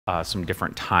some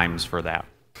different times for that.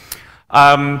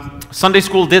 Sunday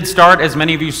school did start, as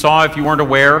many of you saw if you weren't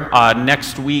aware.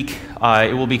 Next week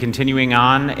it will be continuing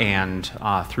on and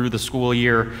through the school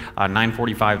year,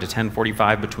 9:45 to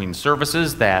 10:45 between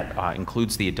services. That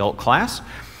includes the adult class.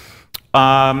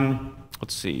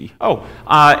 Let's see.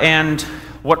 And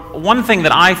one thing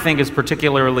that I think is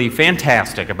particularly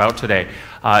fantastic about today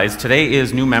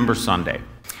is New Member Sunday.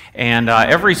 And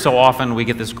every so often we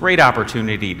get this great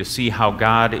opportunity to see how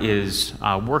God is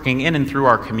working in and through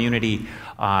our community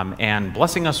and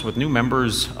blessing us with new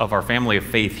members of our family of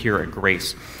faith here at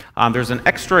Grace. There's an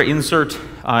extra insert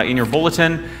in your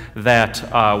bulletin that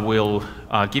will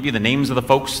give you the names of the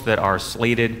folks that are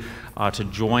slated to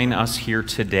join us here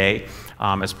today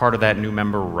as part of that new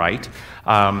member rite.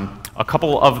 A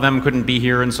couple of them couldn't be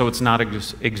here, and so it's not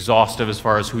exhaustive as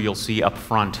far as who you'll see up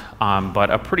front, but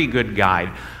a pretty good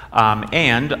guide.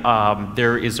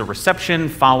 There is a reception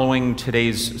following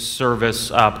today's service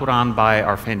put on by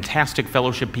our fantastic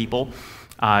fellowship people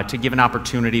to give an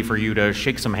opportunity for you to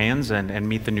shake some hands and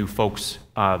meet the new folks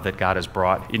that God has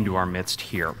brought into our midst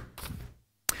here.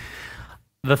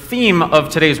 The theme of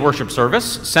today's worship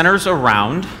service centers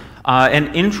around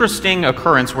an interesting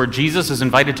occurrence where Jesus is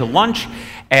invited to lunch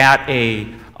at a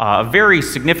very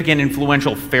significant,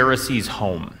 influential Pharisee's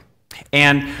home.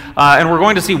 And we're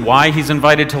going to see why he's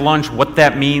invited to lunch, what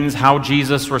that means, how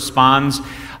Jesus responds,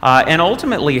 and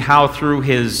ultimately how through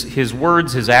his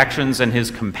words, his actions, and his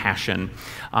compassion,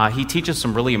 he teaches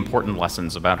some really important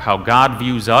lessons about how God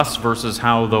views us versus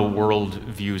how the world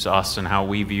views us and how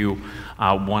we view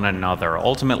one another,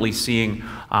 ultimately seeing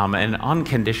an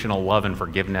unconditional love and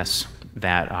forgiveness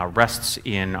that rests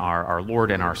in our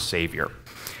Lord and our Savior.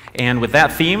 And with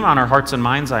that theme on our hearts and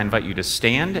minds, I invite you to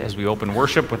stand as we open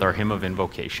worship with our hymn of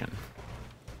invocation.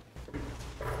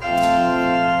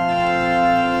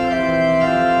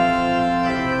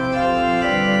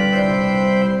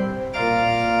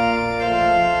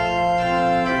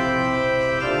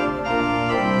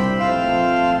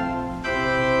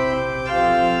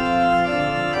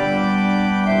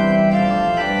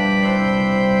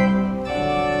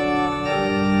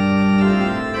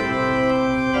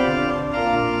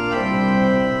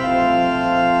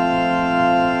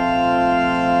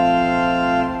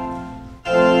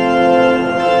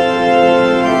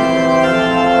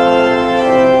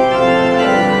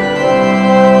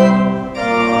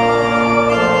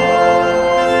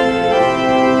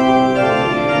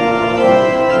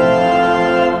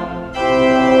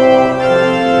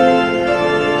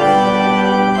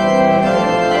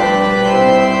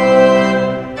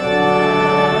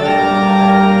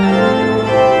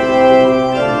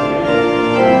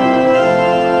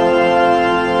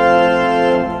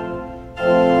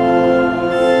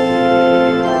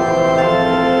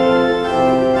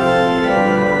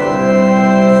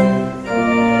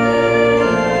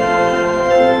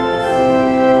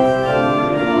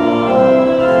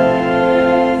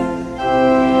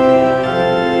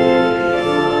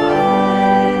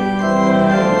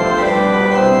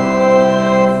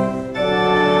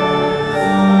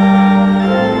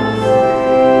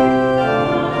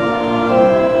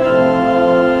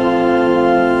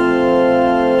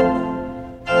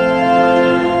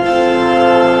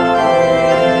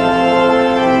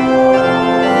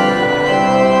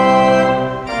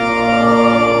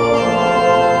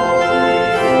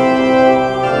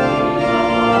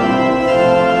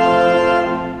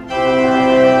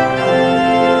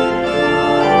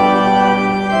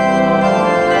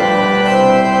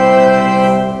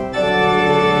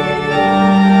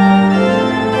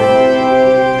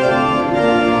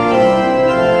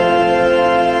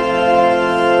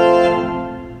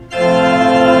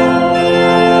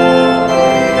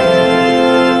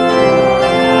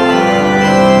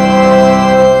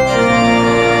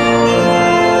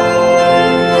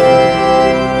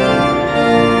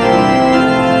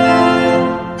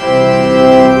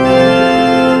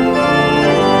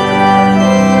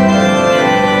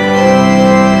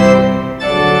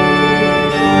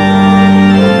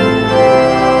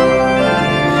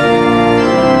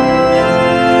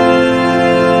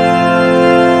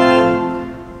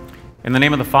 In the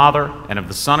name of the Father, and of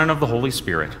the Son, and of the Holy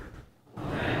Spirit.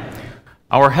 Amen.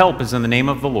 Our help is in the name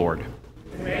of the Lord.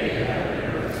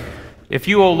 If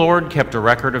you, O Lord, kept a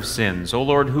record of sins, O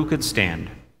Lord, who could stand?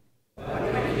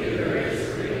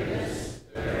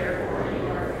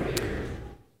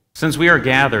 Since we are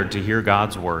gathered to hear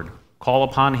God's word, call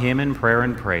upon him in prayer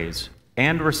and praise,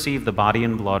 and receive the body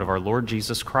and blood of our Lord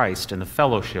Jesus Christ in the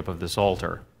fellowship of this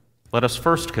altar. Let us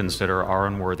first consider our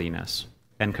unworthiness,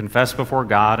 and confess before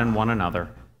God and one another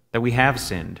that we have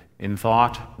sinned in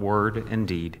thought, word, and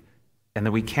deed, and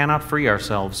that we cannot free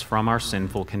ourselves from our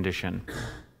sinful condition.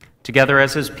 Together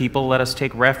as his people, let us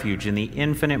take refuge in the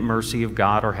infinite mercy of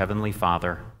God, our Heavenly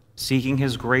Father, seeking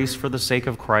his grace for the sake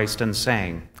of Christ and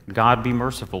saying, God be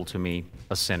merciful to me,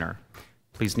 a sinner.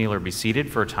 Please kneel or be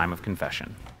seated for a time of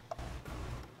confession.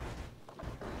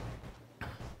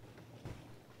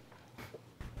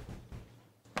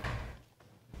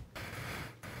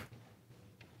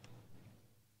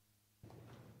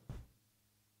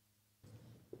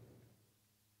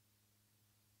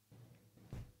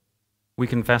 We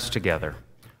confess together,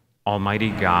 Almighty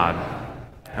God,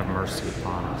 have mercy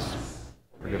upon us.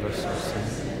 Forgive us our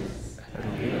sins,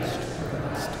 and lead us to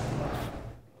everlasting life.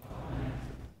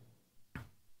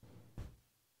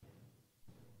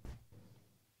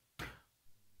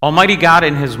 Almighty God,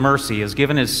 in his mercy, has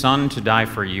given his Son to die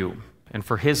for you, and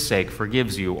for his sake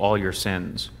forgives you all your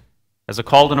sins. As a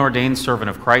called and ordained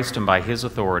servant of Christ and by his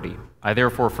authority, I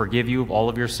therefore forgive you of all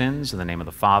of your sins in the name of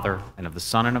the Father, and of the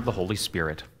Son, and of the Holy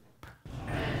Spirit.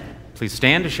 Please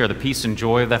stand to share the peace and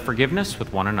joy of that forgiveness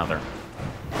with one another.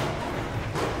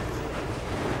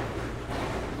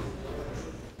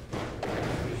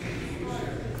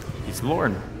 Peace of the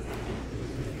Lord.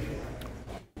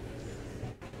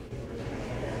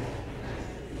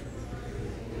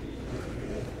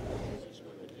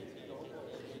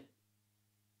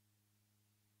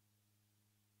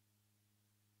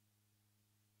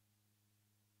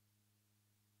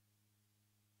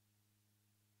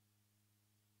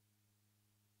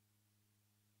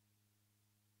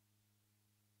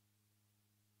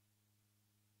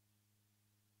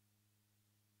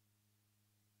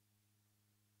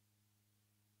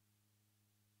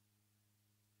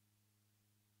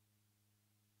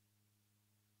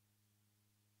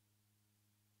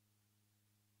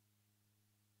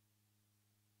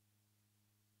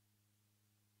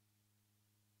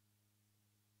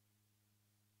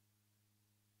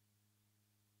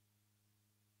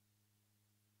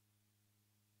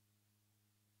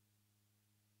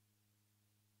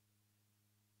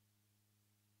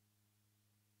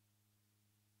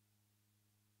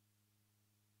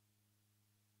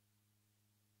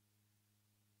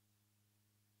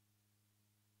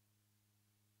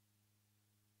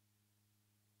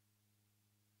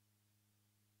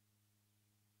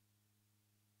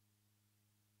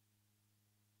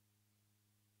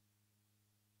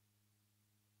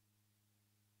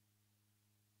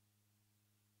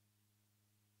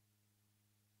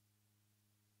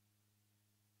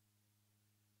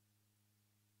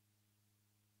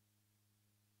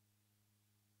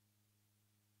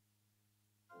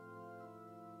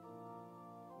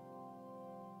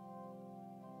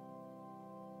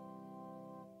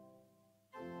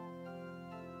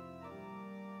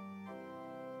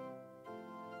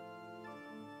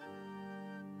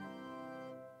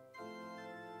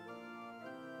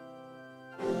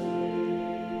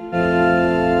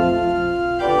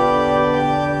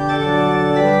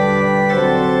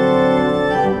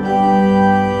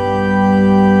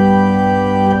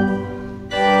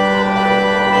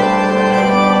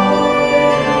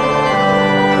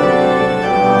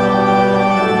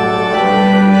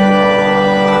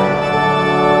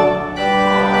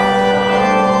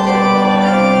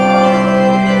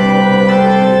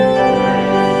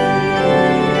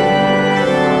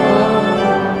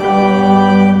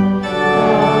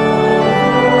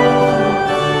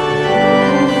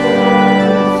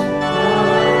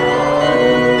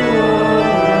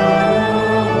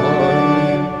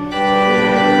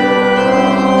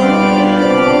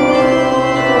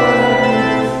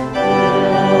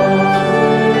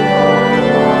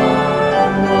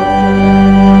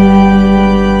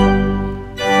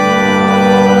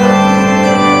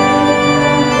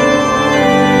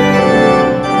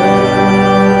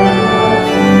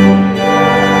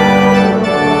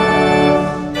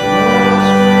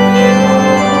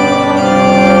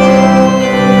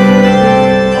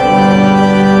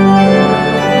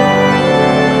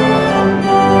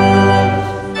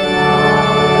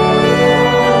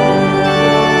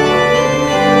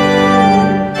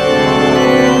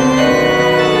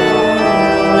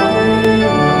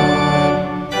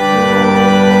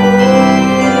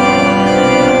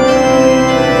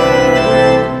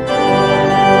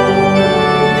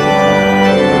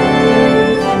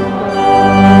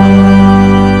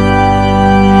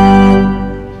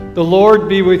 The Lord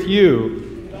be with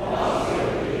you.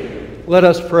 Let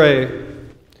us pray.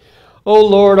 O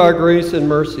Lord, our grace and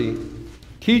mercy,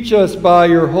 teach us by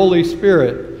your Holy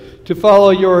Spirit to follow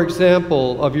your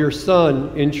example of your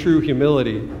Son in true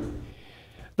humility,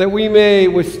 that we may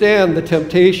withstand the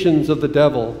temptations of the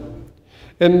devil,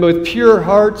 and with pure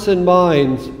hearts and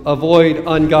minds avoid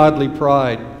ungodly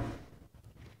pride.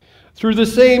 through the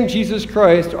same Jesus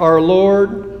Christ our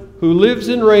Lord, who lives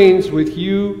and reigns with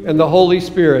you and the Holy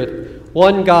Spirit,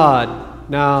 one God,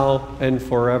 now and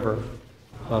forever.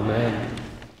 Amen.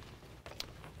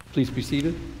 Please be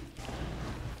seated.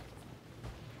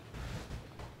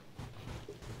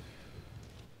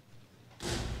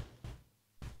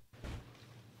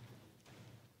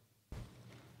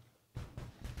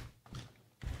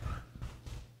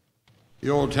 The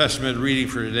Old Testament reading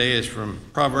for today is from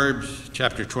Proverbs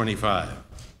chapter 25.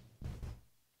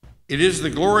 It is the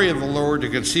glory of the Lord to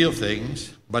conceal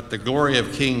things, but the glory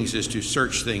of kings is to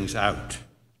search things out.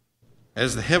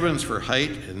 As the heavens for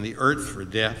height and the earth for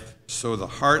depth, so the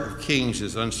heart of kings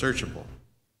is unsearchable.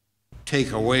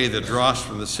 Take away the dross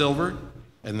from the silver,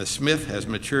 and the smith has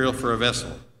material for a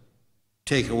vessel.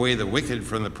 Take away the wicked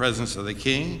from the presence of the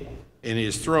king, and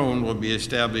his throne will be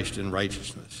established in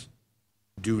righteousness.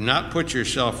 Do not put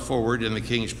yourself forward in the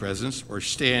king's presence or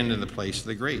stand in the place of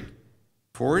the great.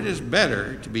 For it is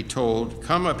better to be told,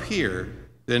 come up here,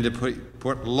 than to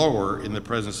put lower in the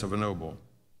presence of a noble.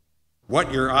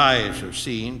 What your eyes have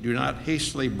seen, do not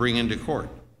hastily bring into court.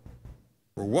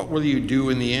 For what will you do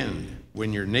in the end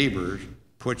when your neighbor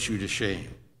puts you to shame?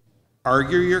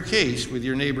 Argue your case with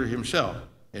your neighbor himself,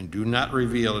 and do not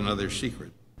reveal another's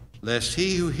secret, lest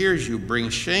he who hears you bring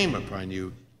shame upon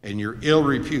you, and your ill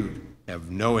repute have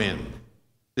no end.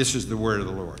 This is the word of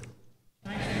the Lord.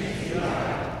 Thanks be to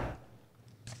God.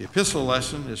 The epistle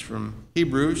lesson is from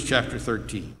Hebrews chapter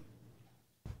 13.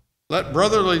 Let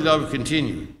brotherly love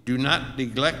continue. Do not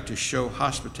neglect to show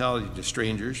hospitality to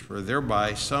strangers, for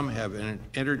thereby some have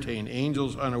entertained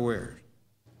angels unawares.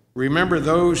 Remember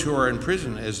those who are in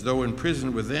prison as though in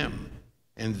prison with them,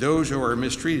 and those who are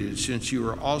mistreated, since you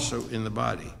are also in the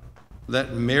body.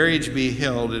 Let marriage be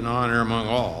held in honor among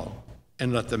all,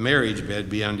 and let the marriage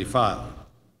bed be undefiled,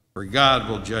 for God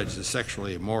will judge the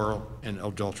sexually immoral and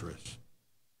adulterous.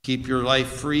 Keep your life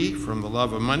free from the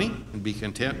love of money, and be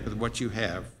content with what you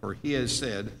have, for he has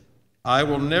said, I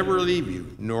will never leave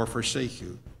you nor forsake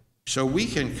you. So we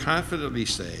can confidently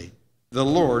say, the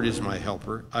Lord is my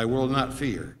helper, I will not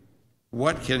fear.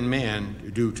 What can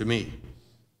man do to me?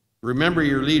 Remember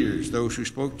your leaders, those who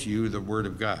spoke to you the word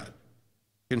of God.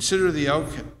 Consider the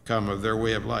outcome of their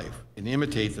way of life, and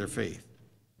imitate their faith.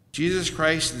 Jesus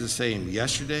Christ is the same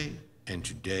yesterday and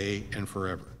today and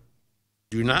forever.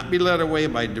 Do not be led away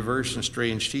by diverse and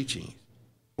strange teachings,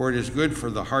 for it is good for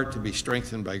the heart to be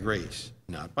strengthened by grace,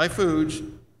 not by foods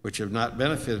which have not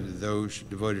benefited those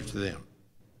devoted to them.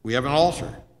 We have an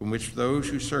altar from which those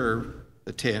who serve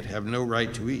the tent have no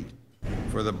right to eat,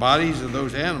 for the bodies of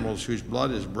those animals whose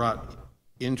blood is brought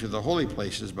into the holy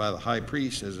places by the high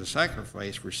priest as a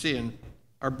sacrifice for sin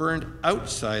are burned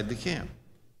outside the camp.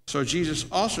 So Jesus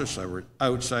also suffered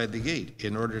outside the gate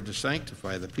in order to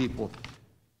sanctify the people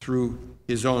through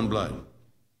his own blood.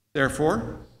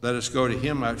 Therefore, let us go to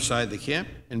him outside the camp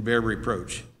and bear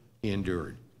reproach he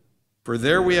endured. For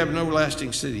there we have no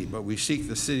lasting city, but we seek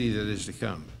the city that is to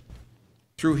come.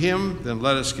 Through him, then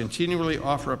let us continually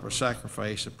offer up a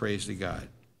sacrifice of praise to God.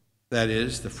 That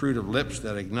is, the fruit of lips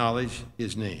that acknowledge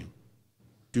his name.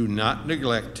 Do not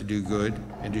neglect to do good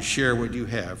and to share what you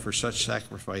have, for such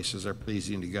sacrifices are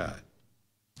pleasing to God.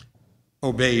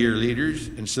 Obey your leaders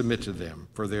and submit to them,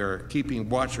 for they are keeping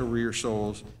watch over your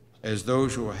souls as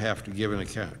those who will have to give an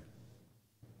account.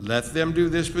 Let them do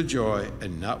this with joy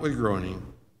and not with groaning,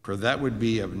 for that would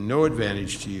be of no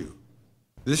advantage to you.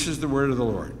 This is the word of the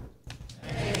Lord.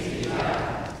 Thanks be to God.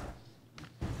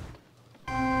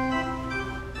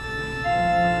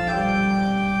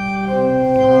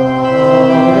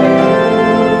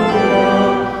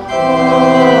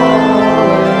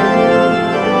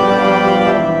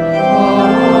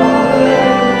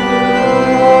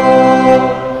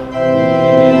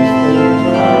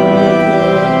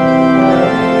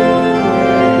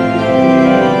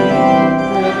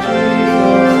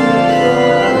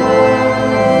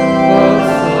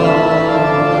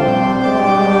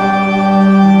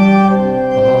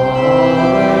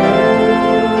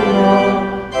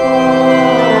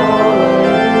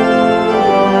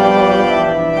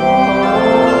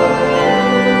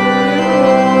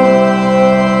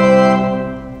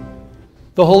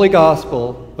 The Holy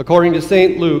Gospel, according to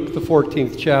St. Luke, the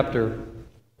 14th chapter.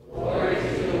 Glory to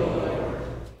you, Lord.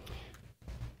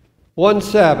 One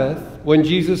Sabbath, when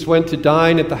Jesus went to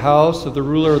dine at the house of the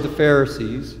ruler of the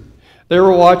Pharisees, they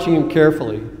were watching him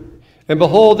carefully. And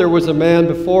behold, there was a man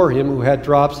before him who had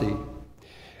dropsy.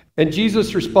 And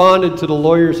Jesus responded to the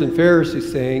lawyers and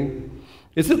Pharisees, saying,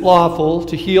 Is it lawful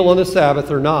to heal on the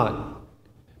Sabbath or not?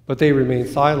 But they remained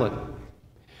silent.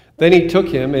 Then he took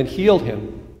him and healed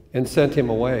him, and sent him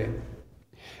away.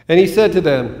 And he said to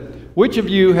them, which of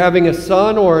you, having a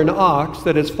son or an ox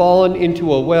that has fallen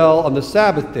into a well on the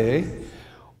Sabbath day,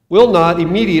 will not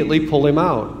immediately pull him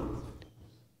out?"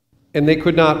 And they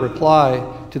could not reply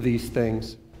to these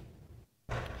things.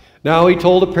 Now he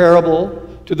told a parable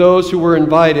to those who were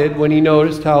invited when he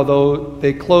noticed how though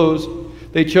they chose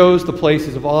the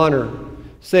places of honor,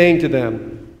 saying to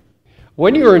them,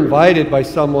 "When you are invited by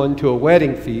someone to a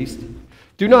wedding feast,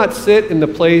 do not sit in the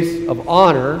place of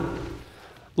honor,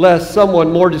 lest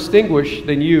someone more distinguished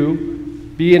than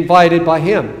you be invited by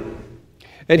him.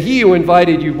 And he who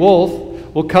invited you both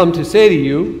will come to say to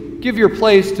you, 'Give your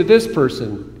place to this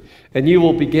person,' and you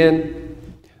will begin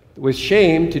with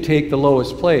shame to take the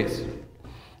lowest place.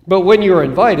 But when you are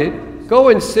invited, go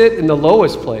and sit in the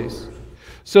lowest place.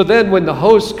 So then when the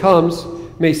host comes,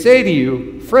 may say to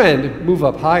you, 'Friend, move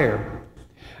up higher.'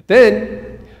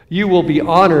 Then you will be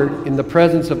honored in the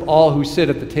presence of all who sit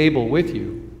at the table with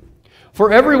you.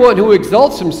 For everyone who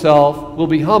exalts himself will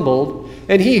be humbled,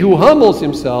 and he who humbles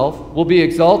himself will be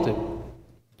exalted."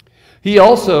 He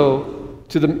also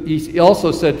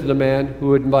said to the man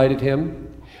who had invited him,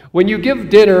 "When you give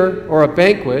dinner or a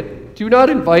banquet, do not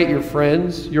invite your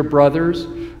friends, your brothers,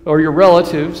 or your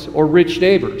relatives, or rich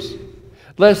neighbors,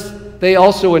 lest they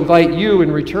also invite you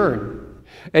in return,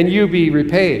 and you be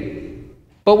repaid.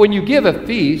 But when you give a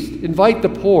feast, invite the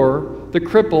poor, the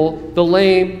cripple, the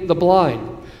lame, the blind,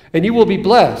 and you will be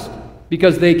blessed,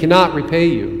 because they cannot repay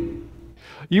you.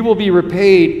 You will be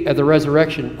repaid at the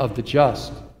resurrection of the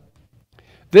just."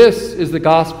 This is the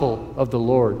gospel of the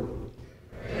Lord.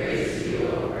 Praise to you,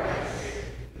 O Christ.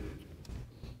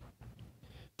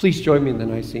 Please join me in the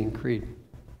Nicene Creed.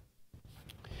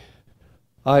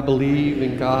 I believe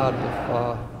in God the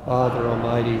Father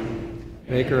Almighty,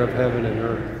 maker of heaven and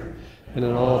earth, and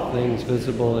in all things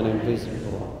visible and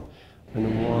invisible, and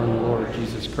in one Lord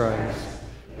Jesus Christ,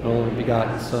 the only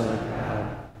begotten Son of God,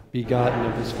 begotten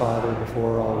of his Father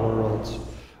before all worlds,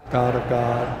 God of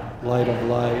God, light of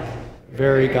light,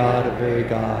 very God of very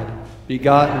God,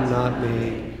 begotten, not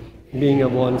made, being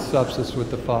of one substance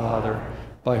with the Father,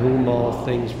 by whom all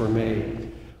things were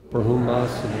made, for whom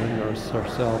us and our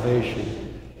salvation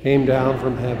came down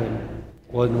from heaven,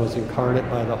 one was incarnate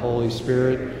by the Holy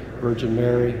Spirit, Virgin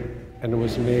Mary, and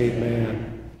was made man,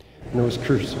 and was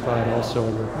crucified also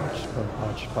under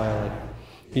Pontius Pilate.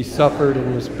 He suffered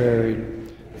and was buried.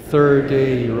 Third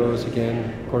day he rose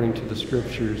again, according to the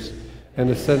Scriptures, and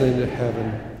ascended into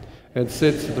heaven, and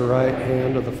sits at the right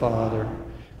hand of the Father,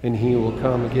 and he will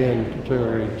come again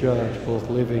to judge both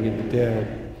living and the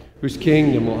dead, whose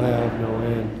kingdom will have no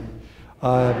end.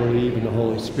 I believe in the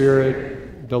Holy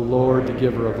Spirit, the Lord, the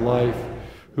giver of life,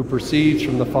 who proceeds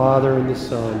from the Father and the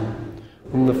Son,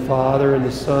 whom the Father and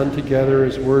the Son together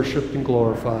is worshipped and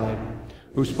glorified,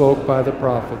 who spoke by the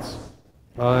prophets.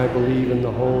 I believe in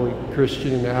the holy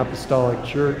Christian and apostolic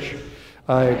church.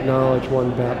 I acknowledge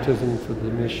one baptism for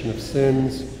the remission of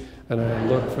sins, and I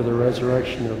look for the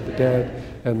resurrection of the dead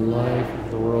and life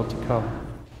of the world to come.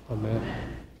 Amen.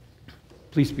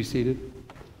 Please be seated.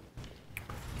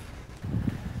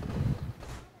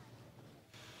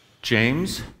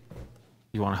 James,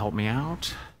 you want to help me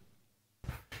out?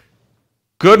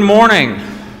 Good morning.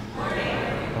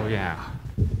 Oh, yeah.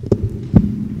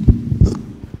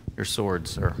 Your sword,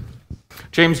 sir.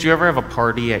 James, do you ever have a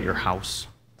party at your house?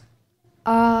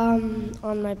 On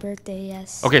my birthday,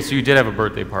 yes. Okay, so you did have a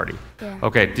birthday party. Yeah.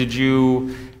 Okay, did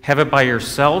you have it by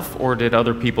yourself, or did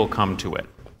other people come to it?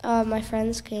 My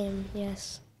friends came,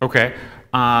 yes. Okay.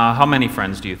 How many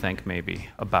friends do you think, maybe,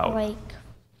 about? Like,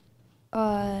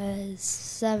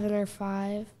 7 or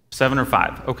 5. 7 or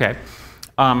 5, okay.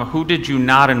 Who did you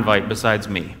not invite besides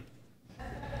me?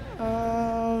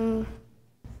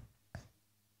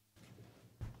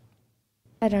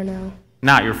 I don't know.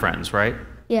 Not your friends, right?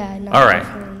 Yeah, not All my right.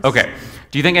 friends. Okay.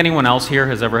 Do you think anyone else here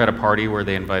has ever had a party where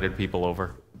they invited people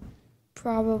over?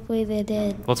 Probably they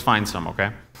did. Let's find some,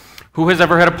 okay? Who has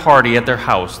ever had a party at their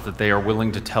house that they are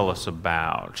willing to tell us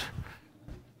about?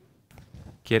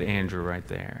 Get Andrew right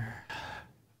there.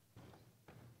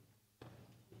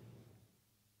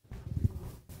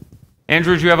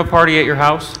 Andrew, did you have a party at your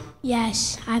house?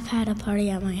 Yes, I've had a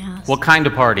party at my house. What kind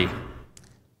of party?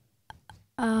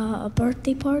 A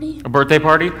birthday party? A birthday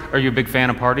party? Are you a big fan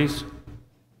of parties?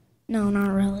 No, not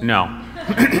really. No.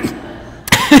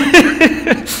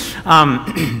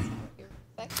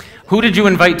 Who did you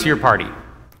invite to your party?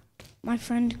 My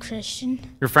friend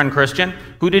Christian. Your friend Christian?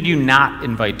 Who did you not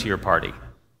invite to your party?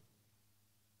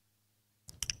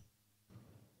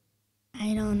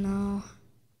 I don't know.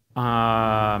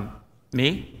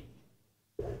 Me?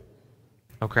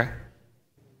 Okay.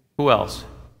 Who else?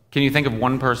 Can you think of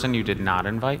one person you did not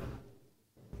invite?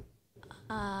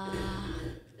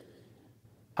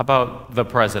 How about the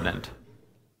president?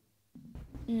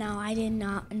 No, I did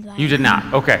not invite You did him.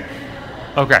 not. Okay.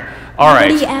 Okay. All right.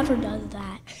 Nobody ever does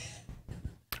that.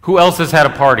 Who else has had a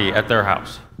party at their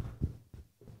house?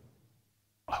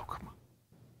 Oh, come on.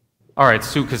 All right,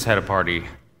 Suk has had a party.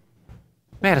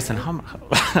 Madison,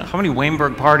 how many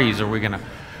Weinberg parties are we going to...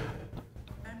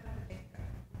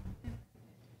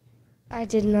 I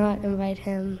did not invite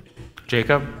him.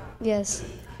 Jacob? Yes.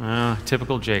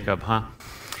 Typical Jacob, huh?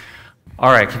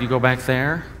 All right, can you go back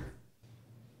there?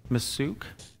 Miss Suk?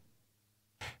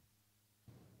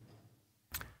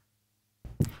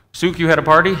 Suk, you had a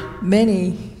party?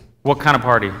 Many. What kind of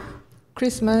party?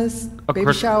 Christmas, A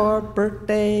baby shower,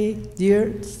 birthday,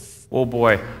 years. Oh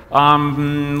boy.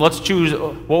 Let's choose.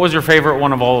 What was your favorite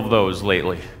one of all of those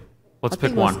lately? Let's I pick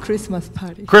think it was one. Christmas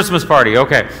party. Christmas party,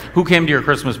 okay. Who came to your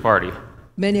Christmas party?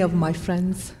 Many of my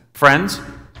friends, Friends?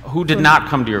 Who did not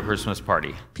come to your Christmas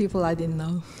party? people I didn't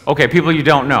know. Okay, people you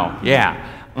don't know. Yeah.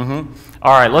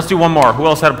 All right, let's do one more. Who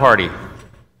else had a party?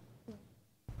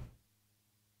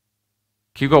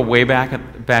 Can you go way back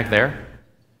there?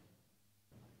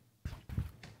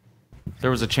 There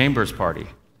was a Chambers party.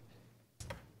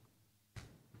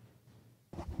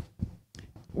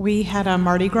 We had a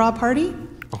Mardi Gras party.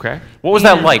 Okay. What was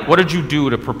that like? What did you do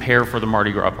to prepare for the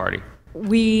Mardi Gras party?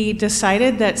 We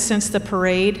decided that since the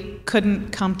parade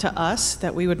couldn't come to us,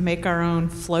 that we would make our own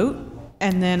float.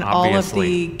 And then all of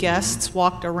Obviously. the guests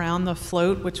walked around the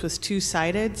float, which was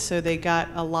two-sided, so they got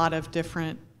a lot of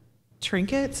different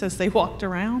trinkets as they walked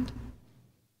around.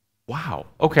 Wow.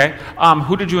 Okay.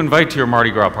 Who did you invite to your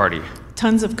Mardi Gras party?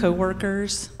 Tons of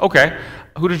coworkers, Okay.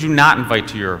 Who did you not invite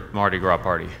to your Mardi Gras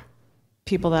party?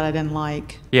 people that I didn't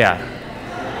like. Yeah.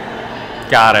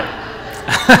 Got it.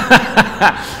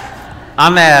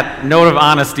 On that note of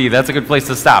honesty, that's a good place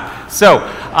to stop. So,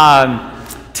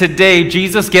 today,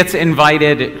 Jesus gets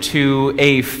invited to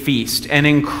a feast, an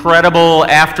incredible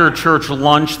after-church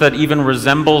lunch that even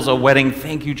resembles a wedding.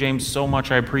 Thank you, James, so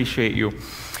much. I appreciate you.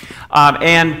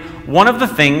 And one of the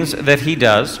things that he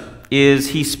does is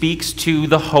he speaks to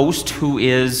the host, who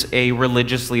is a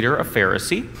religious leader, a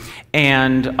Pharisee,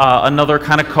 and another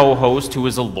kind of co-host who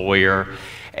is a lawyer.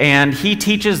 And he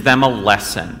teaches them a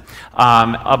lesson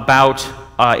about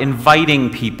inviting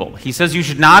people. He says you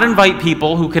should not invite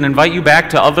people who can invite you back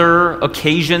to other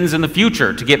occasions in the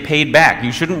future to get paid back.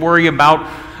 You shouldn't worry about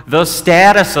the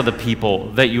status of the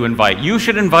people that you invite. You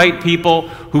should invite people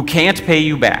who can't pay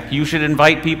you back. You should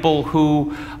invite people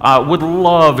who would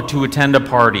love to attend a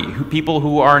party, people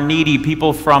who are needy,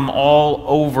 people from all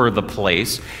over the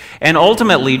place. And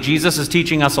ultimately, Jesus is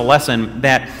teaching us a lesson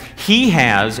that he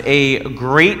has a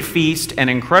great feast, an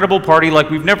incredible party like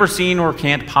we've never seen or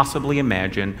can't possibly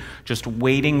imagine, just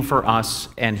waiting for us,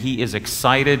 and he is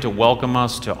excited to welcome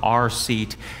us to our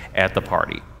seat at the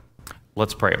party.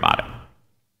 Let's pray about it.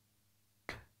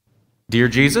 Dear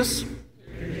Jesus,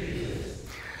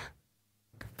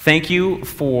 thank you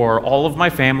for all of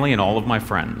my family and all of my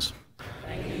friends.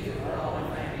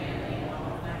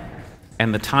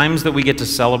 And the times that we get to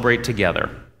celebrate together.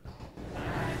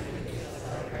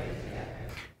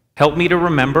 Help me to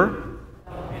remember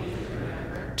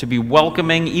to be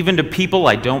welcoming even to people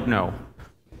I don't know.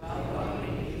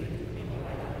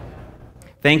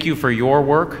 Thank you for your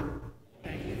work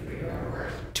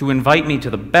to invite me to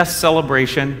the best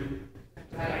celebration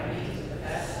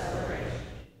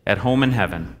at home in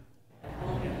heaven.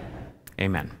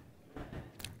 Amen.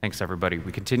 Thanks, everybody.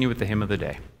 We continue with the hymn of the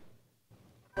day.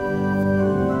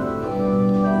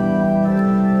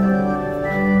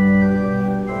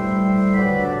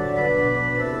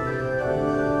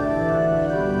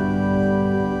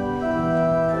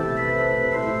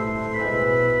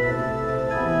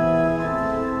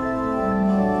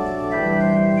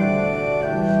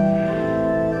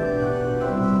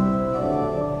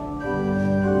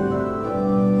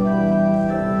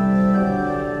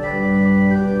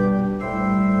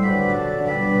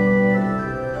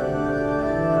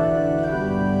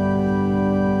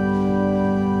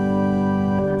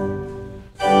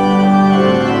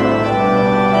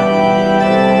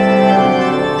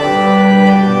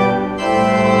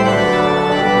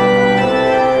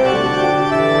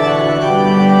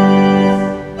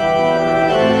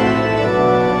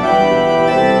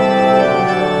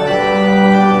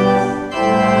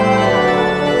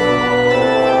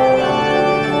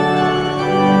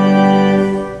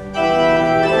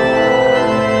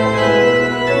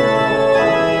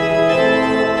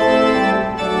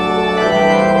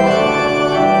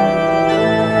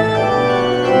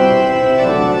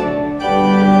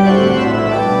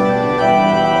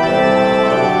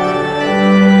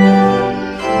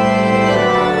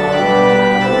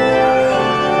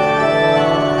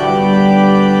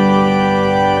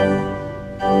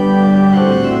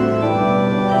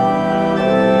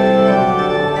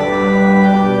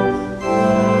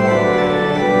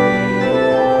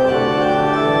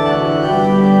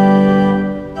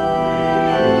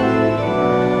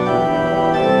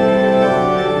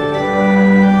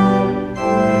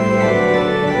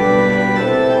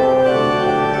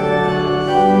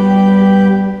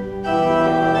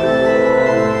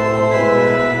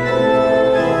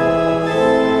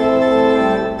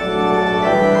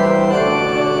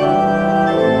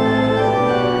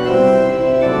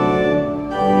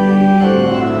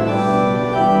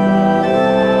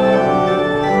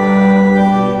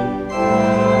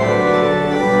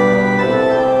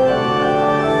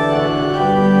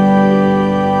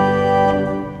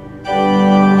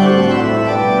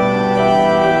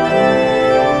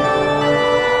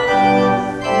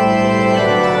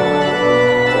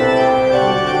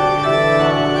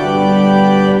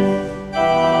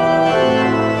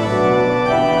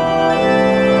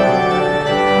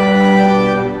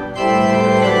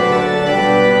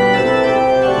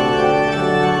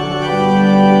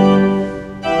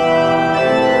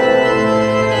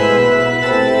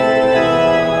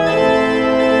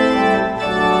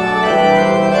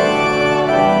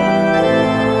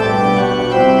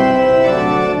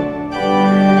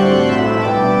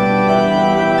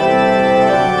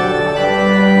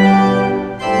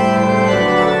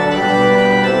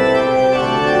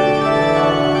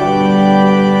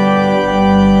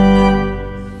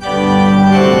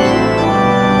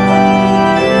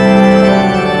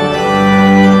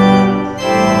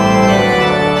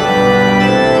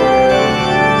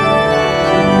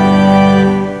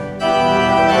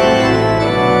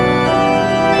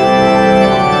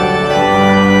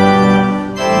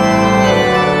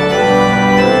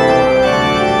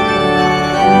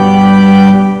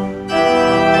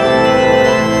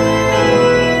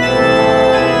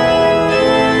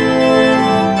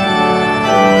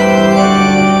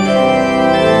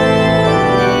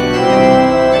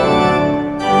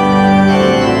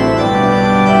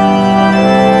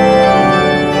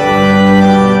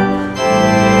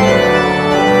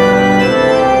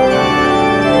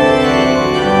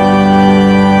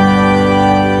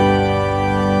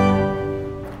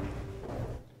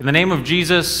 name of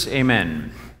Jesus,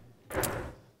 amen.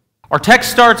 Our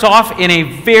text starts off in a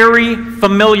very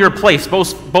familiar place,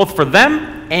 both for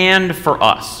them and for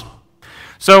us.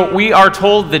 So we are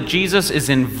told that Jesus is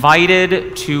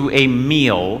invited to a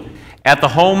meal at the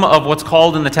home of what's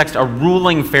called in the text a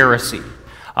ruling Pharisee.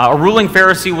 A ruling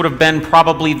Pharisee would have been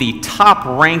probably the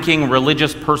top-ranking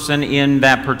religious person in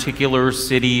that particular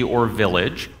city or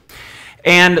village.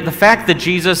 And the fact that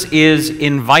Jesus is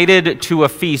invited to a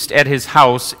feast at his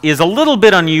house is a little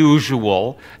bit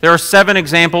unusual. There are 7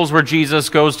 examples where Jesus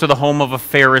goes to the home of a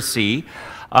Pharisee,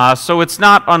 so it's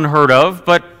not unheard of,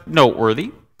 but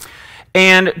noteworthy.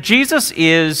 And Jesus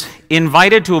is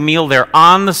invited to a meal there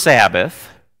on the Sabbath,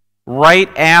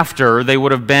 right after they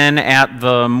would have been at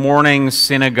the morning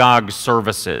synagogue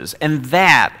services. And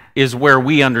that is where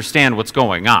we understand what's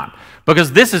going on,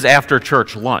 because this is after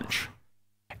church lunch.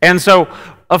 And so,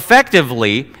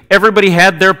 effectively, everybody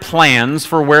had their plans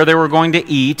for where they were going to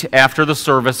eat after the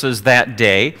services that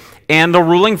day, and the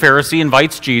ruling Pharisee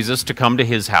invites Jesus to come to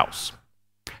his house.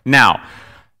 Now,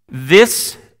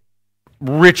 this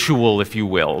ritual, if you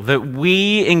will, that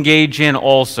we engage in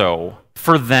also,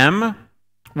 for them,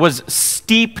 was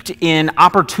steeped in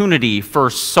opportunity for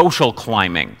social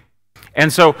climbing.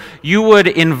 And so you would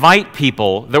invite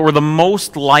people that were the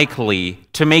most likely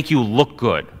to make you look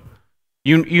good.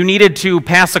 You needed to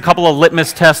pass a couple of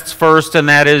litmus tests first, and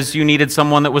that is you needed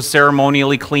someone that was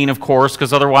ceremonially clean, of course,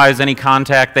 because otherwise any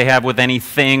contact they have with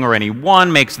anything or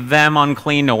anyone makes them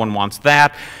unclean. No one wants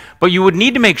that. But you would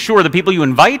need to make sure the people you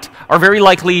invite are very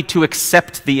likely to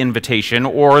accept the invitation,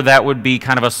 or that would be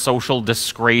kind of a social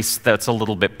disgrace that's a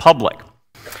little bit public.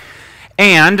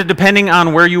 And depending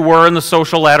on where you were in the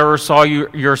social ladder or saw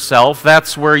yourself,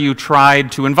 that's where you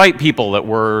tried to invite people that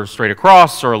were straight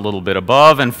across or a little bit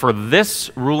above. And for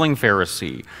this ruling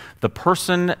Pharisee, the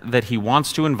person that he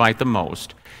wants to invite the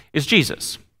most is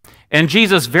Jesus. And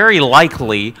Jesus very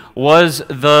likely was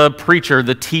the preacher,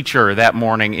 the teacher that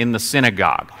morning in the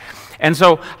synagogue. And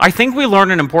so I think we learn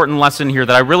an important lesson here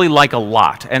that I really like a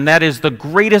lot, and that is the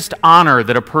greatest honor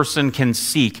that a person can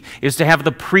seek is to have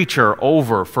the preacher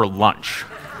over for lunch.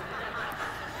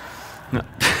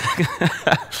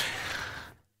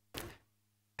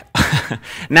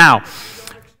 Now,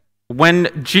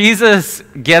 when Jesus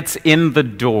gets in the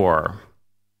door,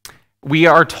 we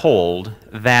are told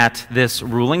that this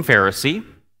ruling Pharisee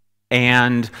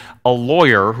and a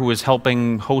lawyer who is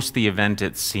helping host the event,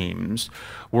 it seems,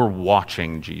 were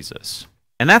watching Jesus.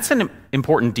 And that's an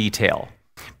important detail,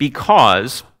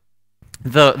 because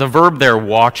the verb there,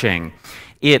 watching,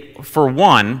 it, for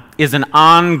one, is an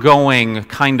ongoing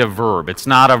kind of verb. It's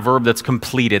not a verb that's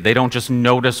completed. They don't just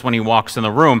notice when he walks in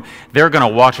the room. They're going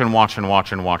to watch and watch and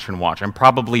watch and watch and watch, and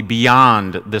probably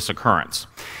beyond this occurrence.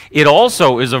 It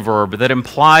also is a verb that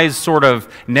implies sort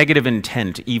of negative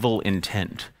intent, evil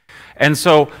intent. And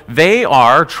so they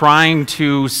are trying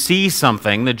to see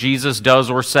something that Jesus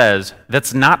does or says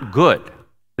that's not good.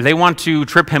 They want to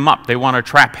trip him up. They want to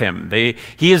trap him.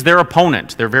 He is their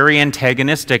opponent. They're very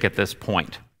antagonistic at this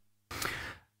point.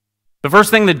 The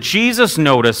first thing that Jesus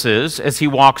notices as he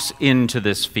walks into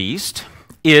this feast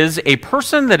is a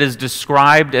person that is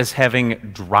described as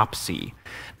having dropsy.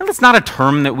 Now, that's not a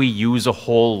term that we use a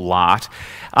whole lot.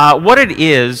 What it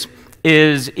is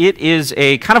it is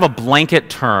a kind of a blanket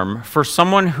term for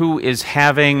someone who is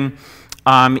having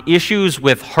issues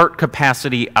with heart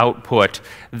capacity output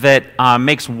that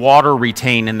makes water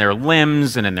retain in their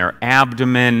limbs and in their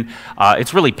abdomen.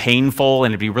 It's really painful,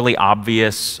 and it'd be really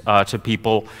obvious to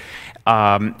people.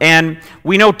 And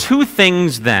we know 2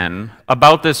 things then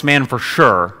about this man for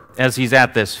sure as he's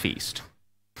at this feast.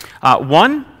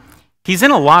 One, he's in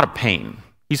a lot of pain.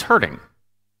 He's hurting,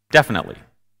 definitely.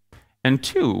 And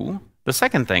 2, the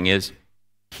second thing is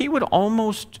he would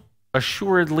almost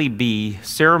assuredly be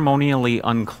ceremonially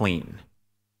unclean,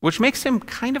 which makes him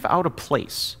kind of out of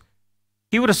place.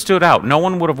 He would have stood out. No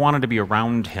one would have wanted to be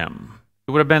around him.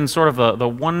 It would have been sort of the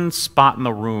one spot in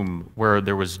the room where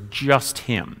there was just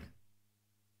him.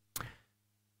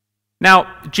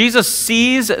 Now, Jesus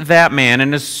sees that man,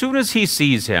 and as soon as he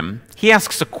sees him, he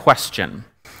asks a question.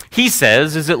 He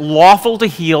says, is it lawful to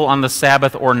heal on the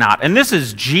Sabbath or not? And this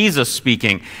is Jesus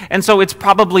speaking. And so it's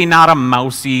probably not a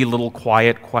mousy little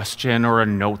quiet question or a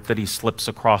note that he slips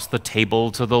across the table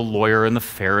to the lawyer and the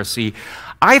Pharisee.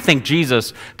 I think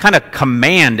Jesus kind of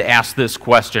command asked this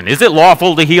question. Is it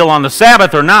lawful to heal on the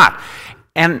Sabbath or not?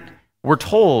 And we're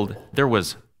told there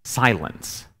was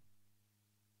silence.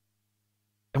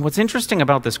 And what's interesting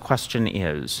about this question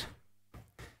is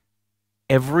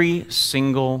every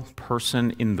single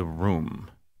person in the room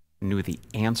knew the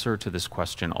answer to this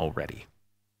question already.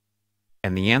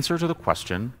 And the answer to the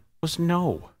question was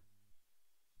no.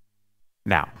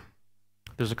 Now,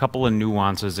 there's a couple of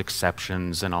nuances,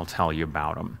 exceptions, and I'll tell you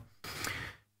about them.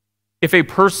 If a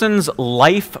person's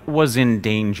life was in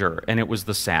danger and it was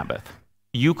the Sabbath,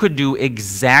 you could do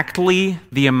exactly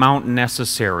the amount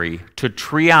necessary to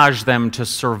triage them to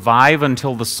survive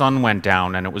until the sun went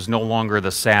down and it was no longer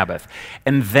the Sabbath,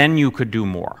 and then you could do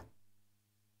more.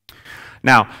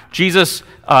 Now, Jesus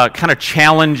kind of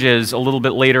challenges a little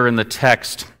bit later in the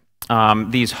text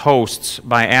these hosts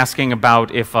by asking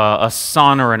about if a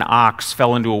son or an ox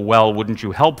fell into a well, wouldn't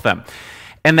you help them?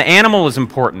 And the animal is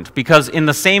important because in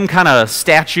the same kind of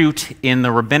statute in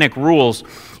the rabbinic rules,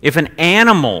 if an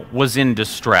animal was in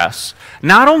distress,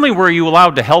 not only were you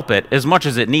allowed to help it as much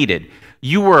as it needed,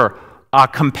 you were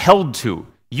compelled to.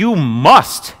 You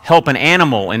must help an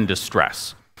animal in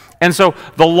distress. And so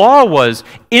the law was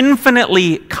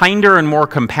infinitely kinder and more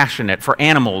compassionate for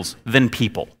animals than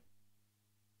people.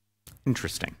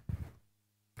 Interesting.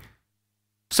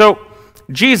 So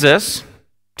Jesus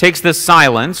takes this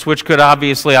silence, which could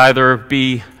obviously either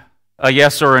be a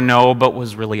yes or a no, but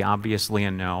was really obviously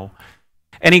a no.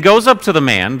 And he goes up to the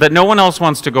man that no one else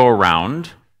wants to go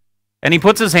around, and he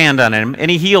puts his hand on him, and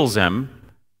he heals him,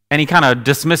 and he kind of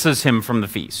dismisses him from the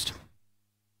feast.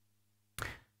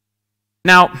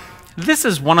 Now, this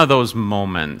is one of those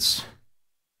moments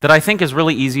that I think is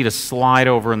really easy to slide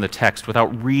over in the text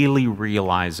without really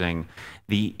realizing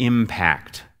the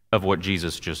impact of what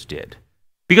Jesus just did.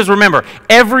 Because remember,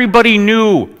 everybody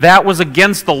knew that was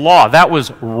against the law. That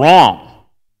was wrong.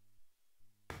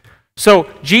 So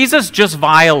Jesus just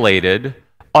violated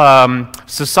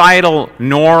societal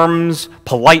norms,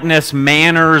 politeness,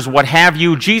 manners, what have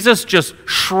you. Jesus just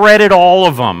shredded all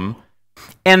of them.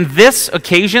 And this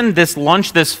occasion, this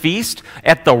lunch, this feast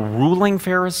at the ruling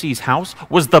Pharisee's house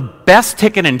was the best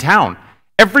ticket in town.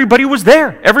 Everybody was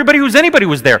there. Everybody who's anybody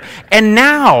was there. And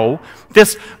now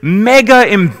this mega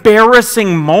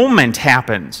embarrassing moment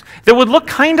happens that would look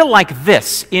kind of like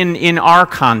this in our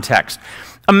context.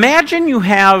 Imagine you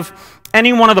have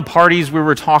any one of the parties we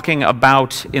were talking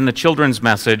about in the children's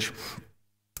message,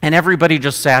 and everybody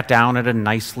just sat down at a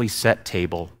nicely set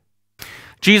table.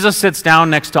 Jesus sits down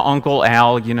next to Uncle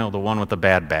Al, you know, the one with the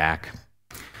bad back.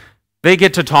 They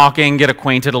get to talking, get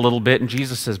acquainted a little bit, and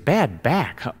Jesus says, "Bad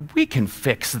back? We can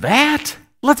fix that.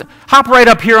 Let's hop right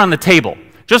up here on the table.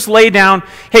 Just lay down.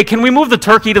 Hey, can we move the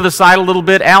turkey to the side a little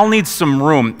bit? Al needs some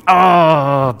room.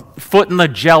 Oh, foot in the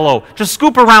jello. Just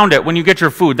scoop around it when you get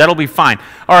your food. That'll be fine.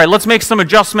 All right, let's make some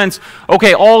adjustments.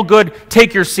 Okay, all good.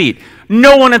 Take your seat."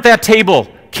 No one at that table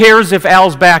cares if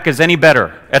Al's back is any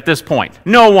better at this point.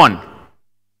 No one.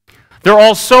 They're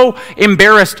all so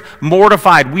embarrassed,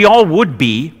 mortified, we all would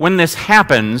be when this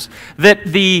happens, that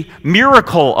the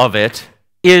miracle of it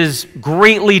is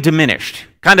greatly diminished,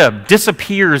 kind of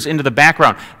disappears into the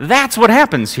background. That's what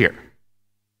happens here.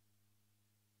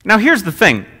 Now here's the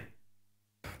thing.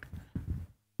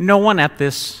 No one at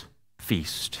this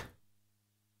feast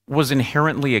was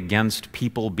inherently against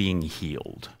people being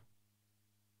healed.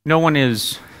 No one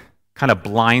is kind of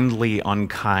blindly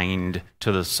unkind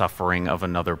to the suffering of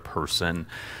another person.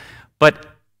 But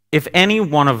if any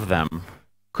one of them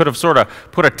could have sort of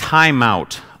put a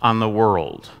timeout on the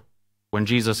world when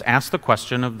Jesus asked the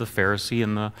question of the Pharisee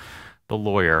and the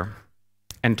lawyer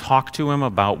and talked to him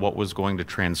about what was going to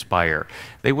transpire,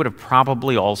 they would have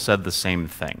probably all said the same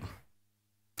thing.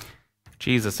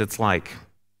 Jesus, it's like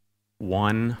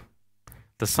 1,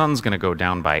 the sun's going to go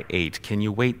down by 8. Can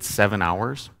you wait 7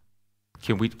 hours?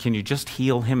 Can you just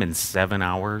heal him in 7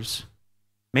 hours?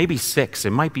 Maybe 6. It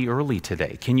might be early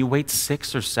today. Can you wait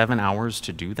 6 or 7 hours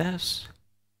to do this?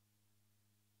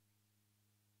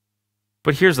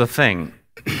 But here's the thing.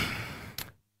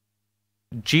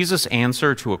 Jesus'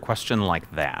 answer to a question like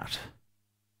that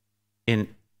in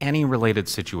any related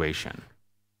situation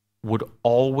would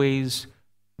always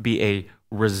be a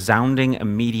resounding,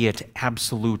 immediate,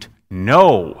 absolute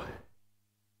no.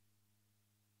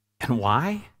 And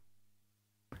why?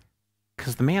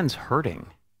 Because the man's hurting.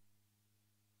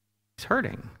 He's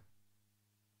hurting.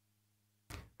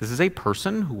 This is a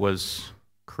person who was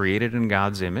created in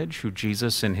God's image, who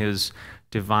Jesus in his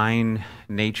divine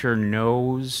nature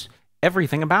knows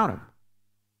everything about him.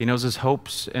 He knows his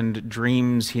hopes and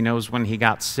dreams. He knows when he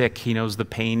got sick. He knows the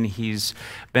pain he's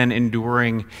been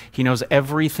enduring. He knows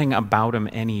everything about him,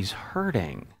 and he's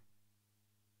hurting.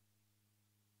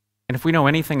 And if we know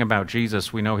anything about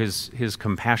Jesus, we know his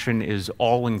compassion is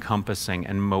all-encompassing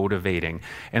and motivating.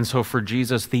 And so for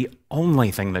Jesus, the only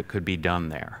thing that could be done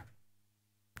there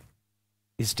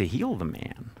is to heal the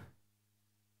man.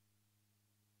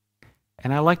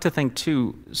 And I like to think,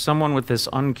 too, someone with this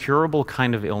uncurable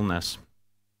kind of illness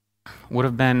would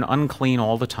have been unclean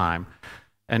all the time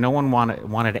and no one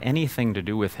wanted anything to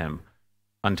do with him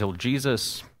until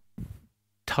Jesus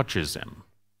touches him.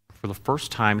 For the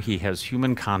first time, he has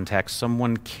human contact.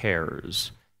 Someone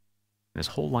cares, and his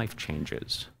whole life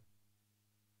changes.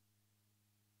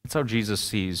 That's how Jesus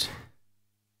sees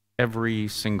every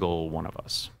single one of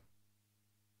us.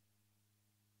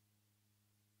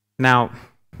 Now,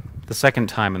 the second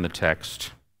time in the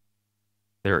text,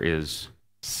 there is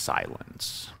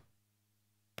silence.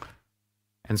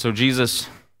 And so Jesus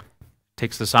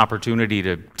takes this opportunity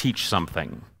to teach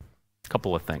something, a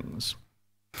couple of things.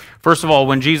 First of all,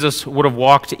 when Jesus would have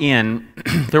walked in,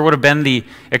 there would have been the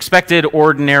expected,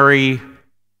 ordinary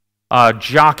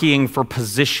jockeying for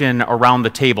position around the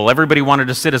table. Everybody wanted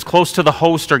to sit as close to the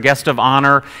host or guest of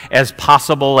honor as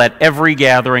possible at every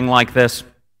gathering like this.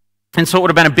 And so it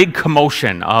would have been a big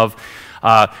commotion of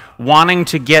wanting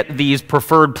to get these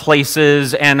preferred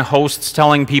places and hosts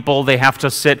telling people they have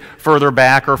to sit further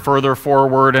back or further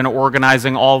forward and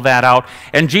organizing all that out.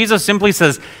 And Jesus simply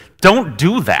says, don't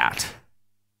do that.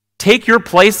 Take your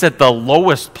place at the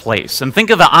lowest place, and think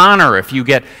of the honor if you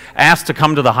get asked to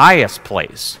come to the highest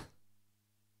place.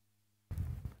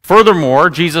 Furthermore,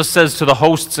 Jesus says to the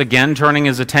hosts again, turning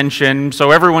his attention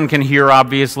so everyone can hear,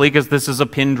 obviously, because this is a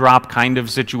pin drop kind of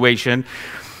situation.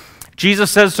 Jesus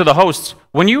says to the hosts,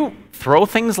 when you throw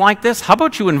things like this, how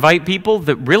about you invite people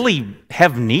that really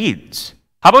have needs?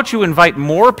 How about you invite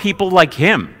more people like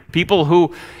him, people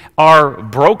who are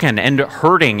broken and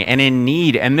hurting and in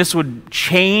need, and this would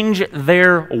change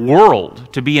their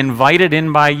world to be invited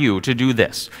in by you to do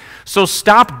this. So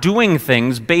stop doing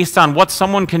things based on what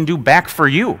someone can do back for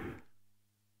you.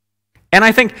 And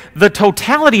I think the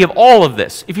totality of all of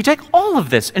this, if you take all of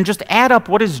this and just add up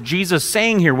what is Jesus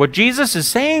saying here, what Jesus is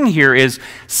saying here is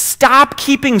stop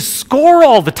keeping score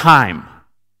all the time.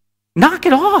 Knock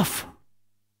it off.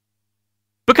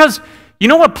 Because you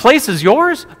know what place is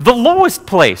yours? The lowest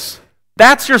place.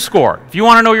 That's your score. If you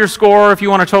want to know your score, if you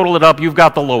want to total it up, you've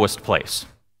got the lowest place.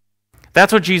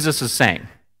 That's what Jesus is saying.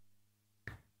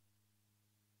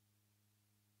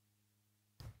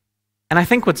 And I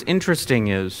think what's interesting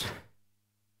is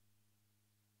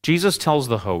Jesus tells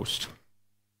the host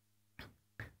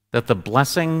that the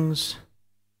blessings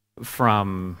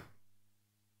from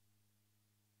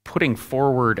putting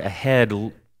forward ahead,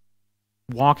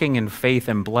 walking in faith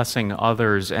and blessing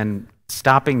others, and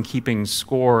stopping keeping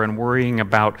score and worrying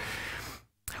about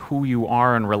who you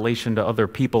are in relation to other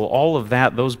people, all of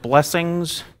that, those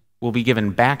blessings will be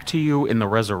given back to you in the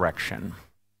resurrection.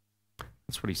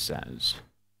 That's what he says.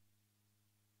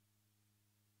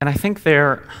 And I think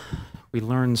there we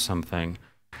learn something,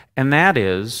 and that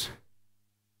is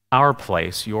our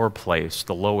place, your place,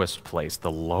 the lowest place, the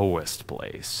lowest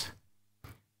place.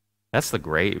 That's the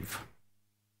grave.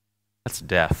 That's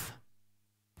death.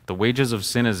 The wages of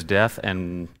sin is death,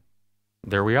 and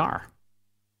there we are.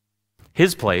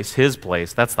 His place,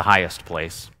 that's the highest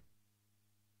place.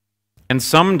 And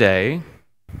someday,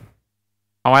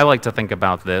 how I like to think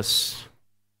about this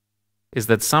is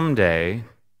that someday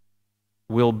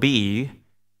we'll be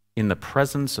in the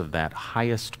presence of that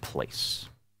highest place,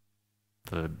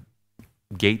 the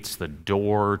gates, the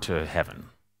door to heaven,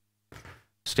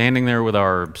 standing there with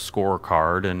our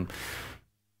scorecard, and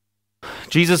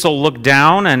Jesus will look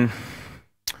down and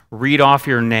read off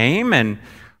your name and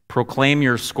proclaim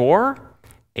your score,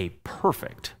 a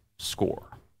perfect score.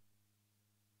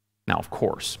 Now, of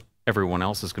course, everyone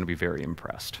else is going to be very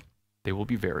impressed. They will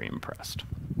be very impressed.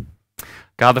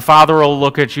 God the Father will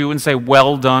look at you and say,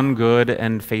 well done, good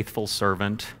and faithful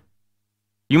servant.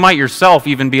 You might yourself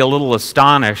even be a little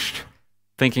astonished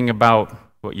thinking about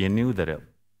what you knew that it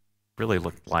really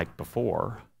looked like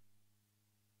before.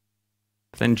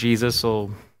 Then Jesus he'll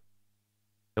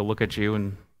look at you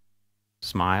and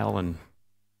smile and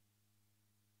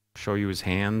show you his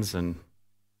hands and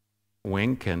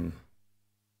wink and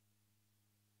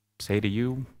say to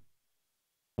you,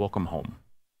 welcome home.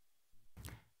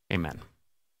 Amen.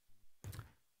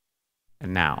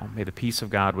 And now, may the peace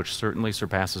of God, which certainly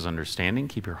surpasses understanding,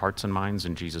 keep your hearts and minds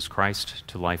in Jesus Christ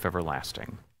to life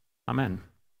everlasting. Amen.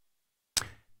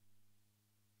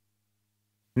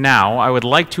 Now, I would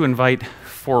like to invite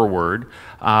forward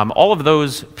all of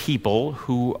those people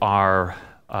who are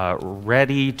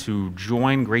ready to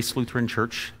join Grace Lutheran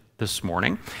Church this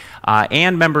morning,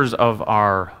 and members of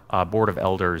our Board of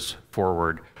Elders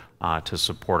forward to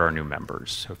support our new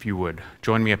members. So if you would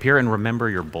join me up here, and remember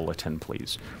your bulletin,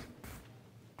 please.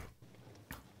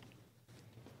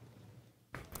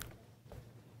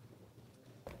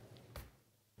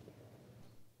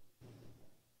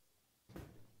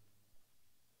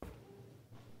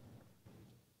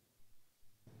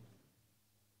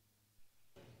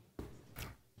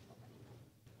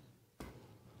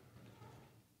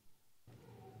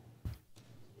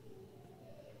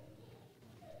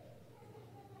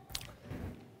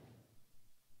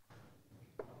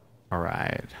 All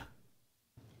right.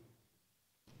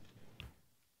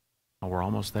 Oh, we're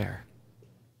almost there.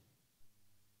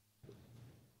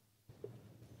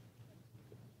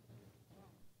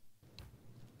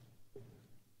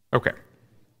 Okay.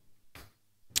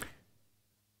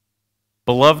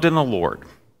 Beloved in the Lord,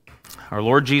 our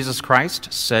Lord Jesus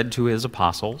Christ said to his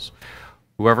apostles,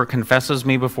 "Whoever confesses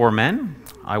me before men,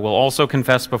 I will also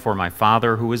confess before my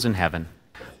Father who is in heaven.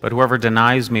 But whoever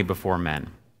denies me before men,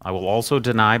 I will also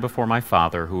deny before my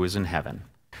Father who is in heaven.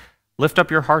 Lift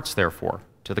up your hearts, therefore,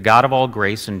 to the God of all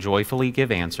grace, and joyfully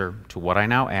give answer to what I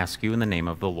now ask you in the name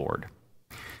of the Lord.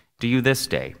 Do you this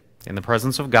day, in the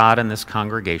presence of God and this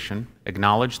congregation,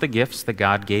 acknowledge the gifts that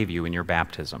God gave you in your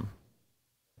baptism?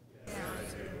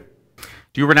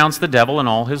 Do you renounce the devil and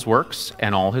all his works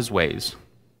and all his ways?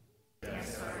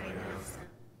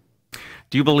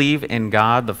 Do you believe in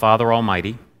God the Father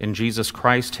Almighty, in Jesus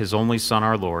Christ, his only Son,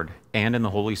 our Lord, and in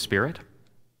the Holy Spirit?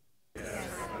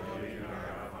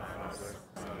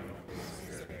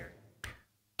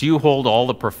 Do you hold all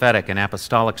the prophetic and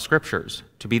apostolic scriptures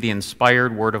to be the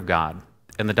inspired word of God,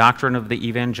 and the doctrine of the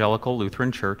evangelical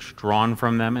Lutheran Church, drawn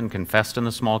from them and confessed in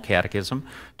the small catechism,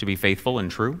 to be faithful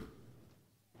and true?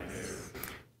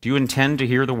 Do you intend to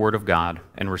hear the word of God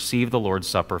and receive the Lord's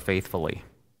Supper faithfully?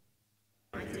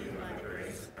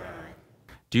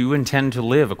 Do you intend to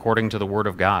live according to the word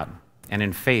of God, and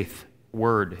in faith,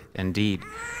 word, and deed,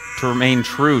 to remain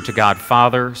true to God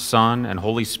Father, Son, and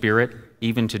Holy Spirit,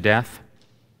 even to death?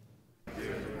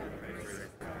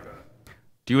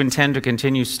 Do you intend to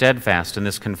continue steadfast in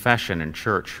this confession and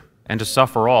church, and to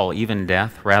suffer all, even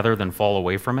death, rather than fall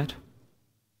away from it?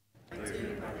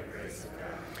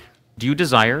 Do you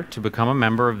desire to become a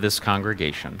member of this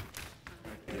congregation?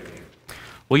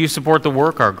 Will you support the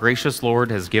work our gracious Lord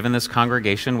has given this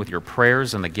congregation with your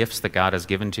prayers and the gifts that God has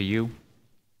given to you?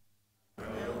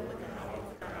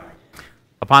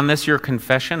 Upon this, your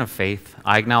confession of faith,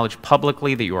 I acknowledge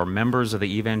publicly that you are members of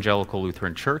the Evangelical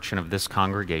Lutheran Church and of this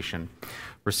congregation.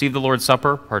 Receive the Lord's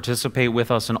Supper, participate with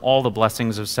us in all the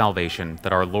blessings of salvation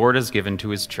that our Lord has given to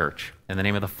his church. In the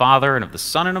name of the Father, and of the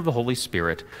Son, and of the Holy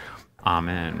Spirit.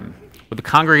 Amen. Would the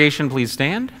congregation please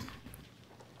stand?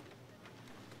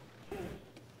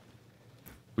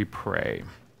 We pray.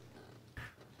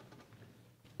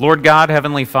 Lord God,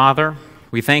 Heavenly Father,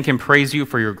 we thank and praise you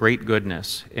for your great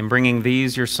goodness in bringing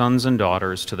these, your sons and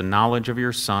daughters, to the knowledge of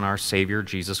your Son, our Savior,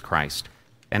 Jesus Christ,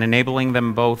 and enabling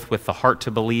them both with the heart to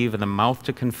believe and the mouth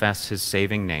to confess his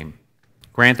saving name.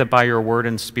 Grant that by your word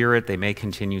and spirit they may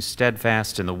continue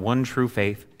steadfast in the one true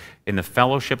faith, in the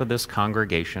fellowship of this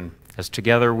congregation, as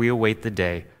together we await the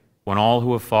day when all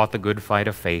who have fought the good fight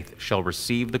of faith shall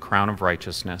receive the crown of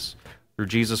righteousness. Through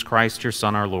Jesus Christ, your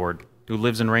Son, our Lord, who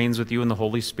lives and reigns with you in the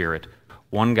Holy Spirit,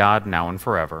 one God, now and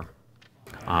forever.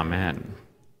 Amen.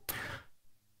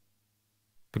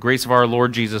 The grace of our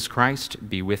Lord Jesus Christ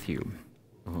be with you.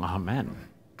 Amen.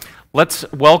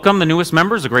 Let's welcome the newest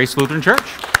members of Grace Lutheran Church.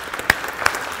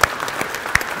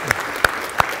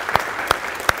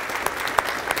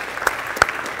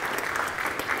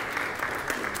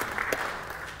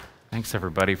 Thanks,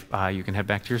 everybody. You can head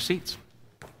back to your seats.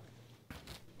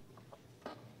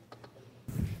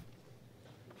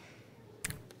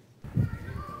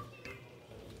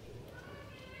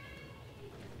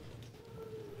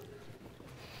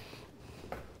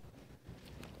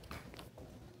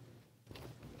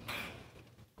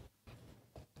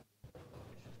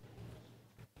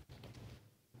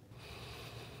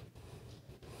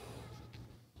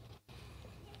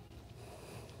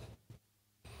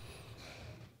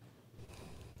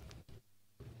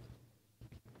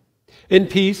 In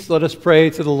peace, let us pray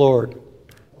to the Lord.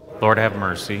 Lord, have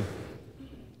mercy.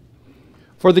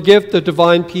 For the gift of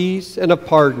divine peace and of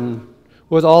pardon,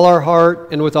 with all our heart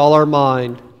and with all our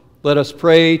mind, let us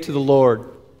pray to the Lord.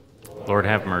 Lord,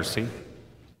 have mercy.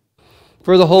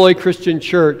 For the Holy Christian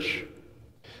Church,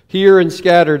 here and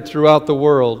scattered throughout the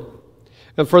world,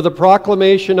 and for the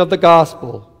proclamation of the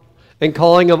gospel and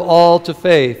calling of all to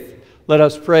faith, let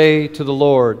us pray to the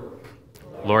Lord.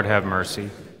 Lord, have mercy.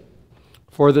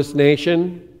 For this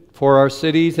nation, for our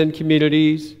cities and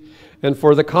communities, and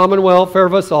for the common welfare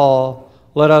of us all,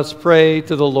 let us pray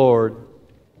to the Lord.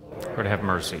 Lord, have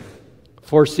mercy.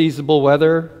 For seasonable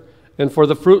weather, and for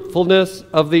the fruitfulness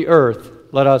of the earth,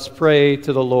 let us pray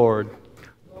to the Lord.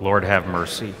 Lord, have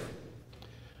mercy.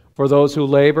 For those who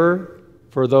labor,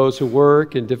 for those who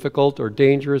work in difficult or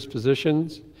dangerous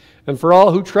positions, and for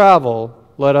all who travel,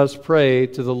 let us pray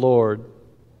to the Lord.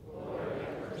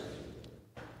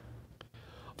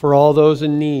 For all those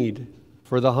in need,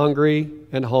 for the hungry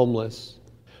and homeless,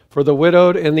 for the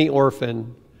widowed and the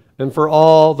orphan, and for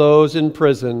all those in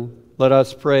prison, let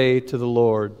us pray to the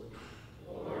Lord.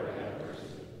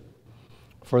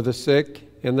 For the sick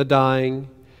and the dying,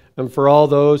 and for all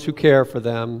those who care for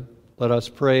them, let us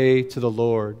pray to the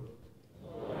Lord.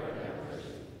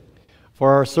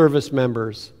 For our service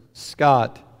members,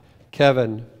 Scott,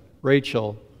 Kevin,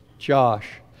 Rachel, Josh,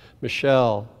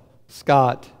 Michelle,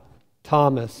 Scott,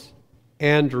 Thomas,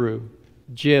 Andrew,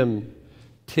 Jim,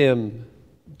 Tim,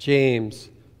 James,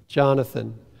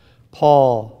 Jonathan,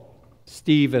 Paul,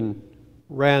 Stephen,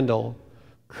 Randall,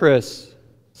 Chris,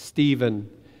 Stephen,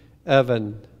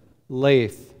 Evan,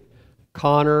 Laith,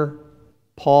 Connor,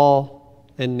 Paul,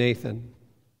 and Nathan.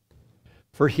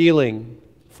 For healing,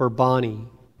 for Bonnie,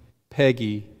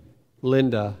 Peggy,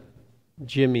 Linda,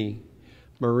 Jimmy,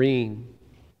 Maureen,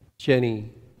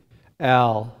 Jenny,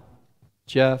 Al,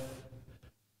 Jeff,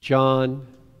 John,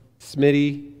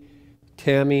 Smitty,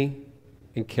 Tammy,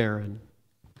 and Karen.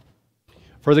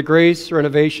 For the Grace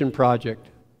Renovation Project,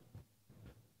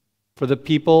 for the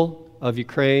people of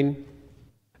Ukraine,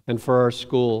 and for our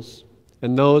schools,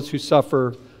 and those who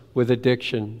suffer with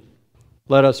addiction,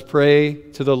 let us pray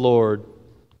to the Lord.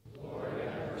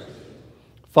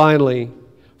 Finally,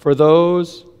 for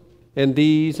those and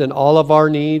these and all of our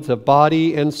needs of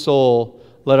body and soul,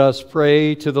 let us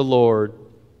pray to the Lord.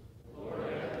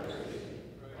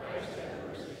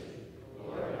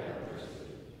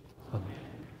 Amen.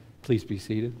 Please be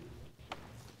seated.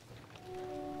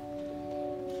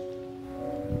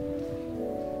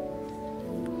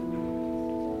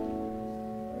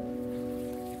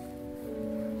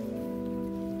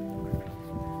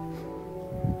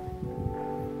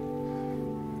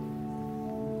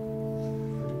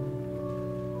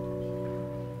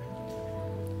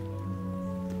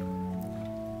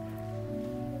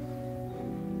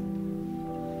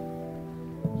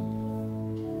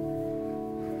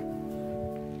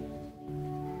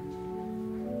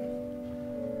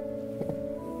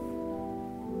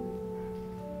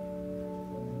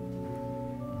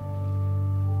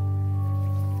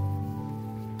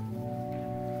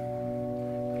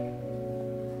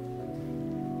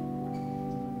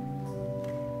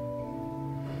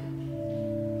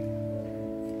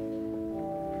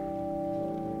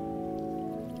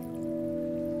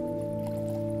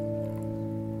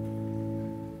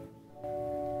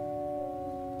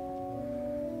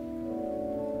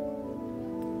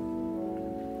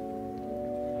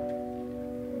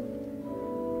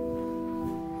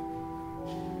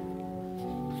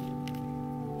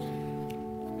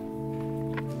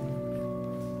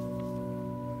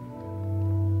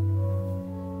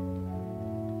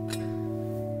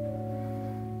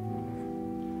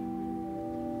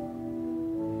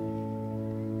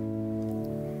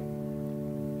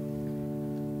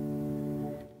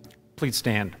 Please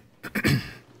stand.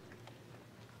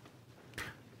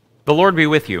 The Lord be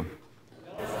with you.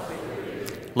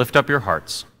 Lift up your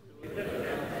hearts.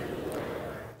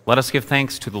 Let us give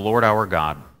thanks to the Lord our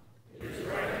God.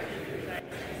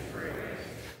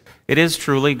 It is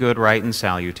truly good, right, and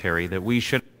salutary that we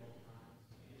should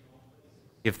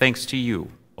give thanks to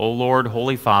you, O Lord,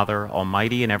 Holy Father,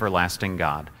 Almighty and everlasting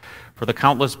God, for the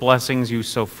countless blessings you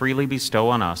so freely bestow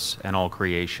on us and all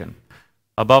creation.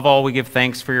 Above all, we give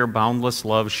thanks for your boundless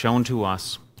love shown to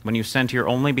us when you sent your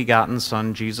only begotten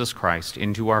Son, Jesus Christ,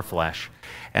 into our flesh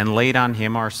and laid on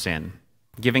him our sin,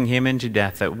 giving him into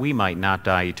death that we might not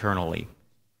die eternally.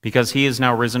 Because he is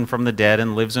now risen from the dead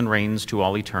and lives and reigns to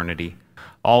all eternity,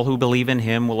 all who believe in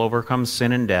him will overcome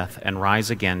sin and death and rise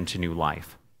again to new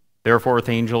life. Therefore, with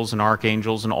angels and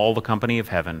archangels and all the company of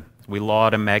heaven, we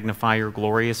laud and magnify your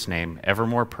glorious name,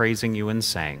 evermore praising you and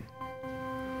saying,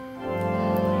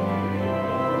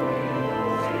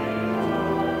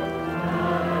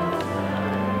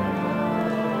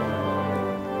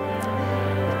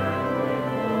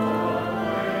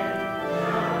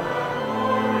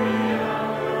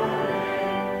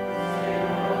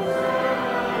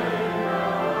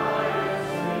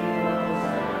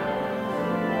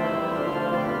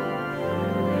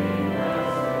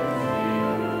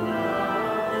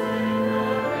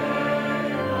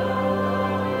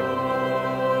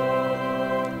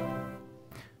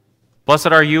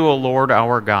 Blessed are you, O Lord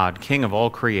our God, King of all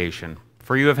creation,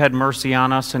 for you have had mercy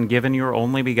on us and given your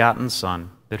only begotten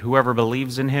Son, that whoever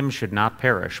believes in him should not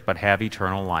perish, but have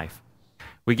eternal life.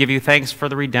 We give you thanks for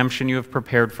the redemption you have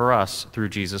prepared for us through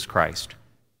Jesus Christ.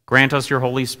 Grant us your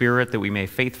Holy Spirit that we may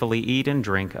faithfully eat and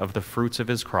drink of the fruits of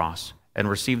his cross and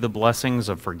receive the blessings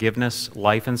of forgiveness,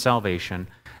 life, and salvation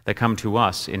that come to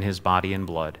us in his body and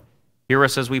blood. Hear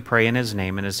us as we pray in his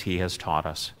name and as he has taught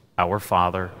us. Our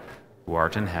Father, who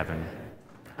art in heaven,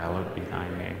 hallowed be thy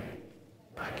name.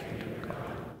 Thy kingdom come.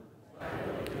 Thy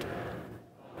will be done,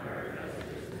 on earth as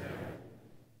it is in heaven.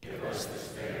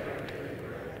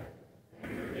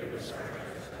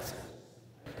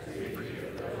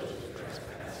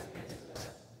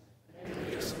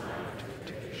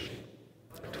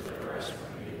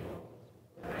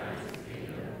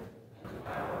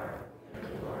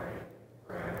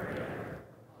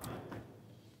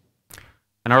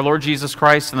 And our Lord Jesus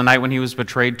Christ, in the night when he was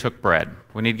betrayed, took bread.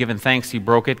 When he had given thanks, he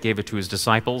broke it, gave it to his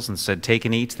disciples, and said, "Take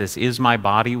and eat. This is my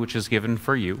body, which is given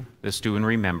for you. This do in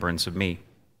remembrance of me."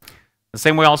 The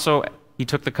same way also he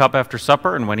took the cup after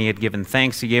supper, and when he had given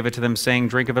thanks, he gave it to them, saying,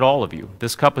 "Drink of it, all of you.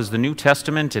 This cup is the New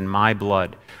Testament in my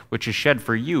blood, which is shed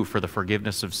for you for the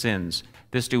forgiveness of sins.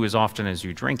 This do as often as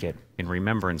you drink it in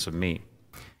remembrance of me."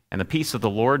 And the peace of the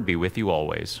Lord be with you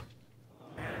always.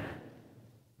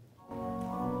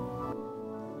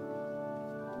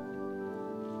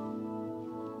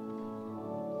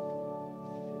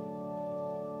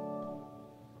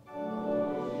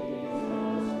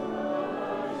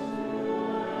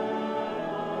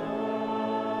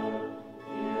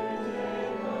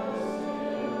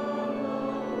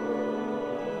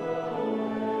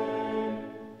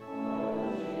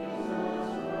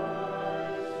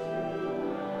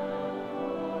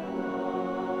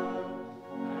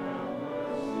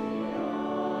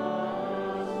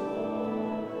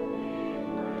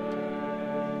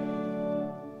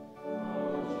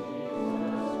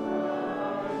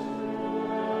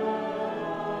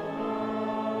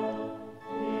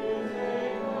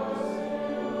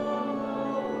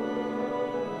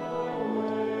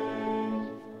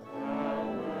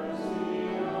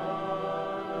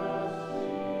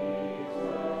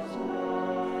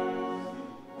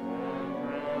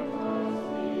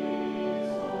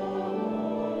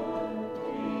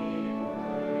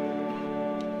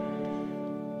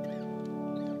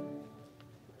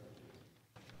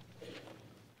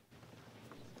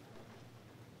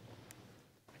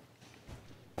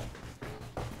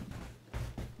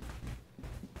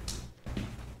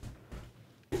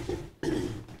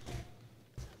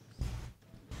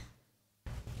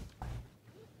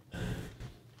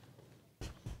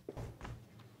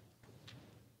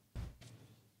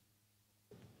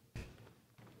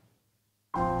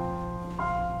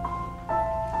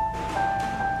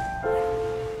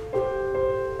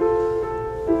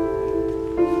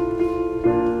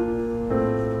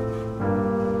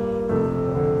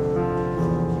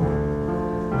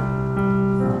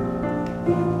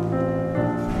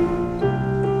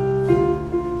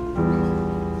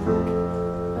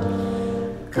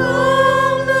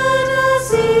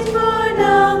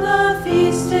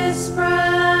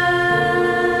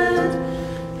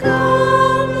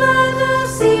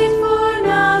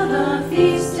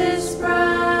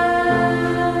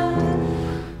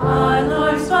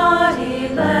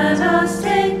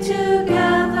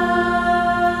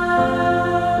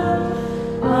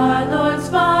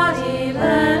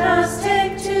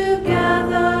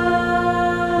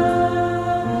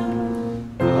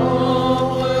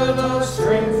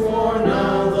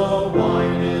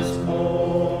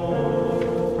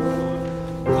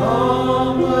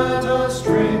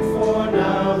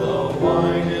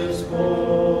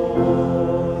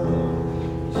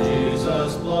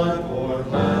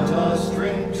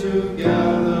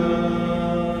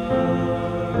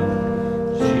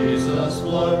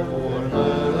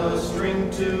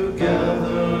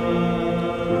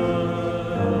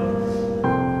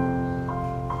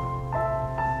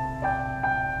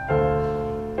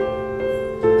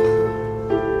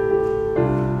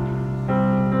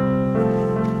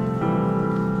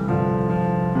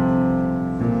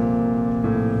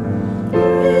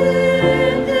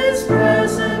 In His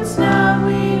presence now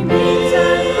we meet,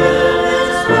 and in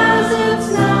His presence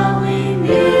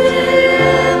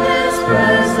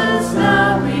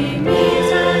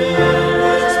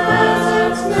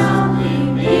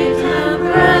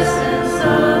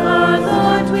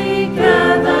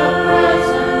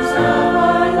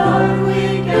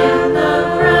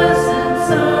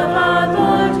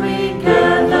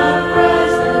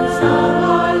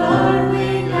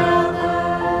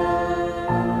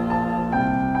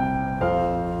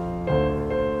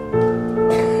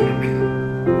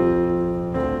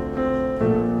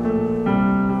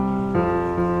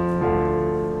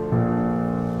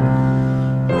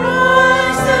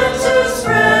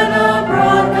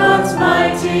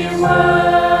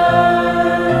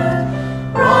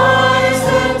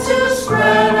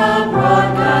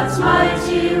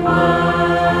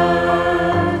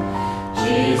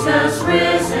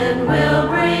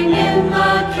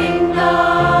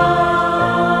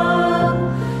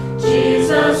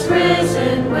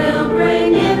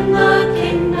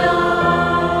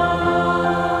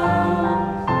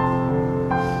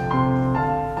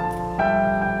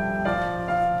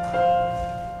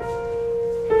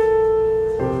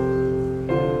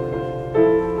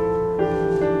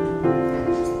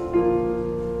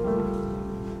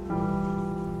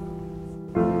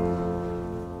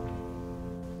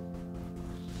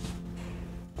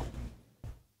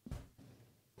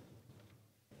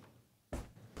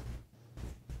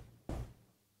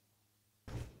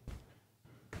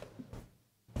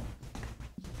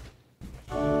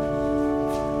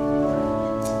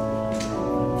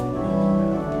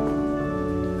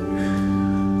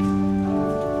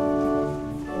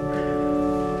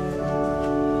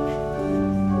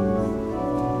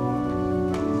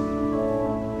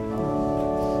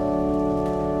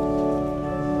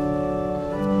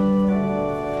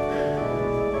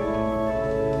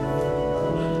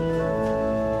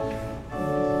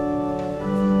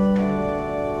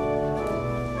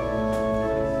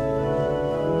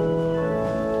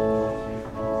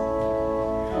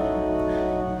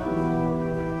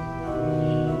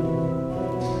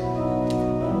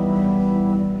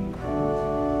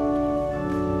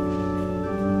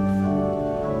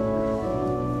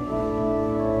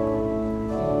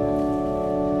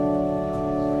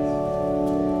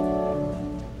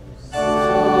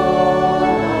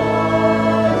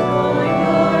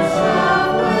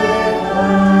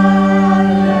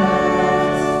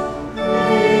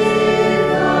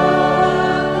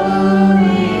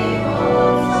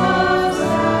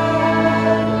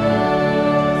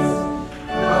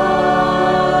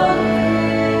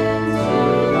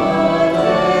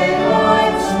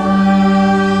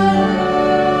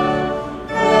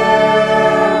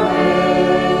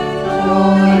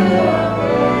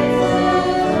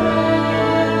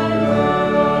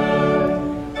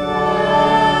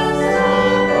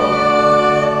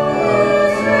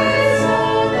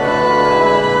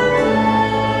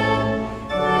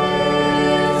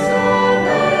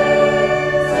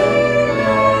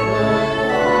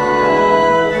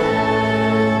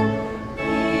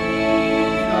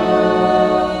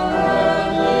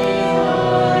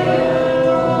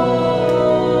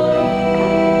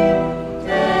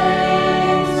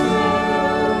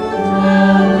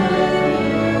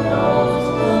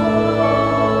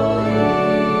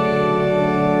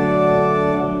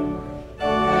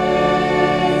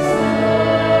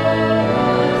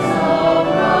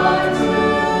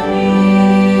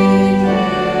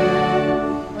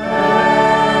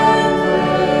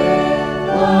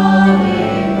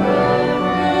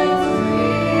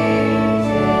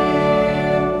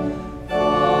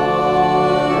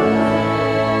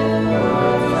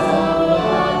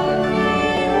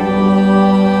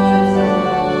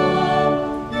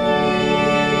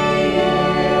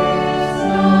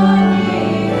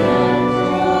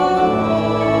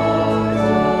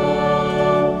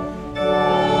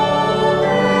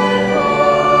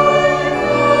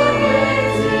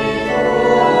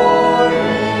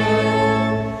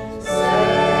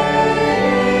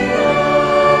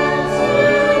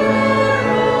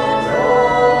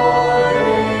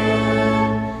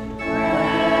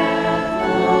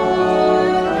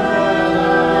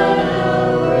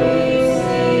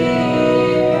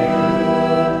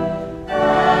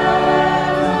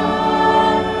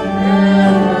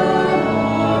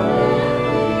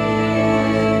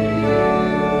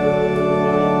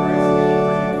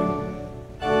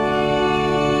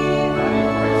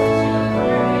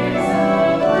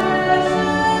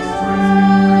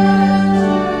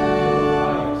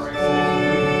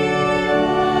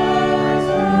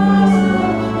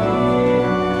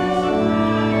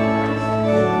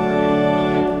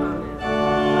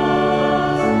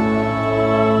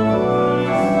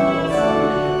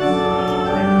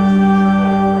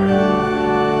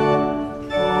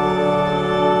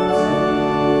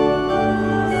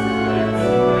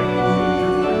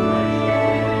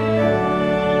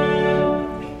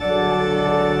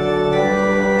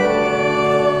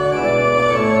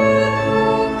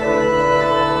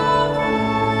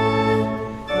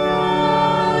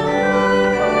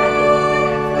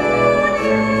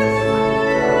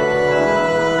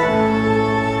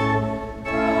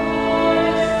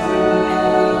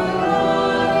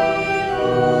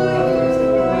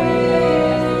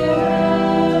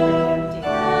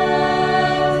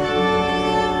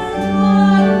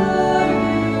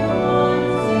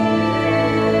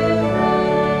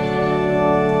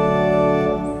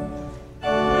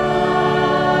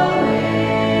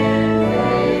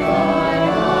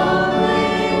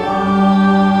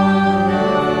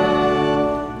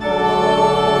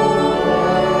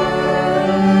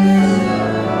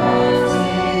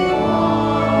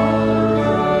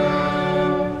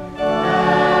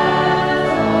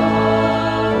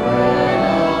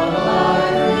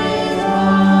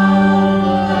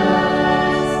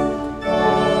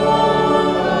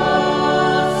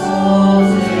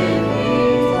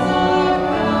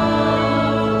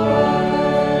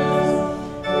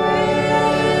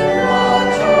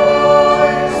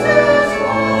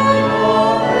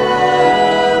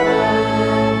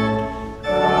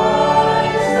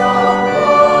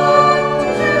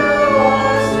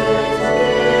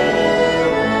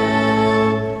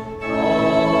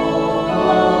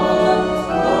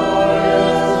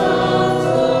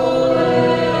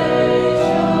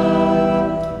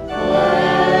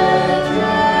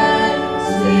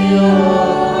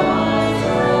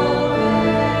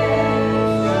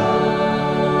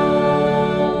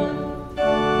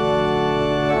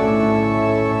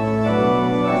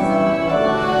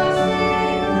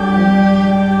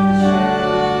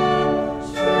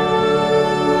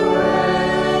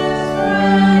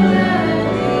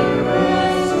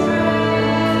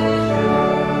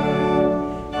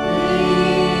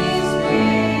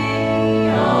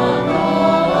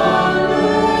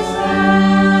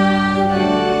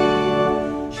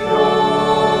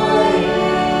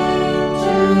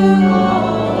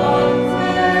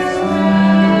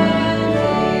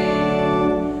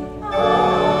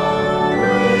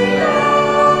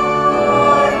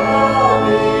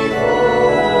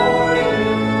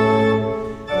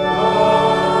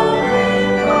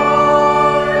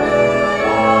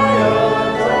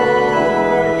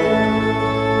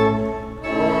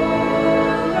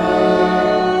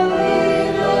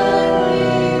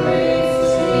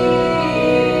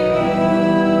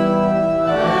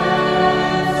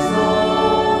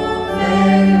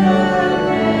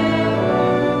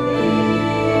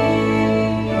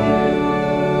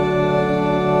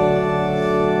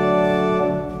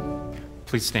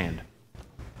Please stand.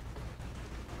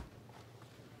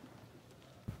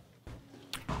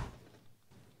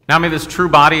 Now may this true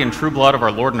body and true blood of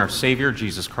our Lord and our Savior,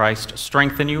 Jesus Christ,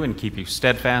 strengthen you and keep you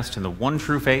steadfast in the one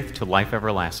true faith to life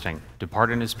everlasting.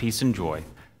 Depart in his peace and joy.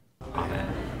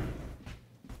 Amen.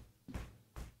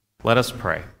 Let us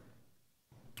pray.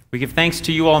 We give thanks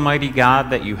to you, Almighty God,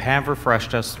 that you have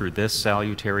refreshed us through this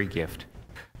salutary gift.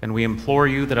 And we implore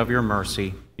you that of your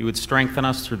mercy you would strengthen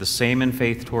us through the same in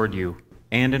faith toward you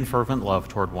and in fervent love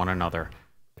toward one another.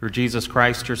 Through Jesus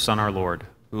Christ, your Son, our Lord,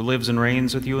 who lives and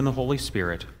reigns with you in the Holy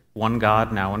Spirit, one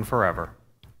God, now and forever.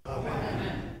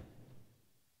 Amen.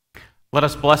 Let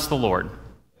us bless the Lord.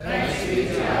 Thanks be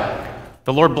to God.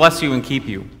 The Lord bless you and keep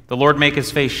you. The Lord make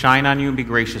his face shine on you and be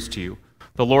gracious to you.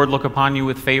 The Lord look upon you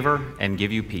with favor and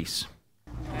give you peace.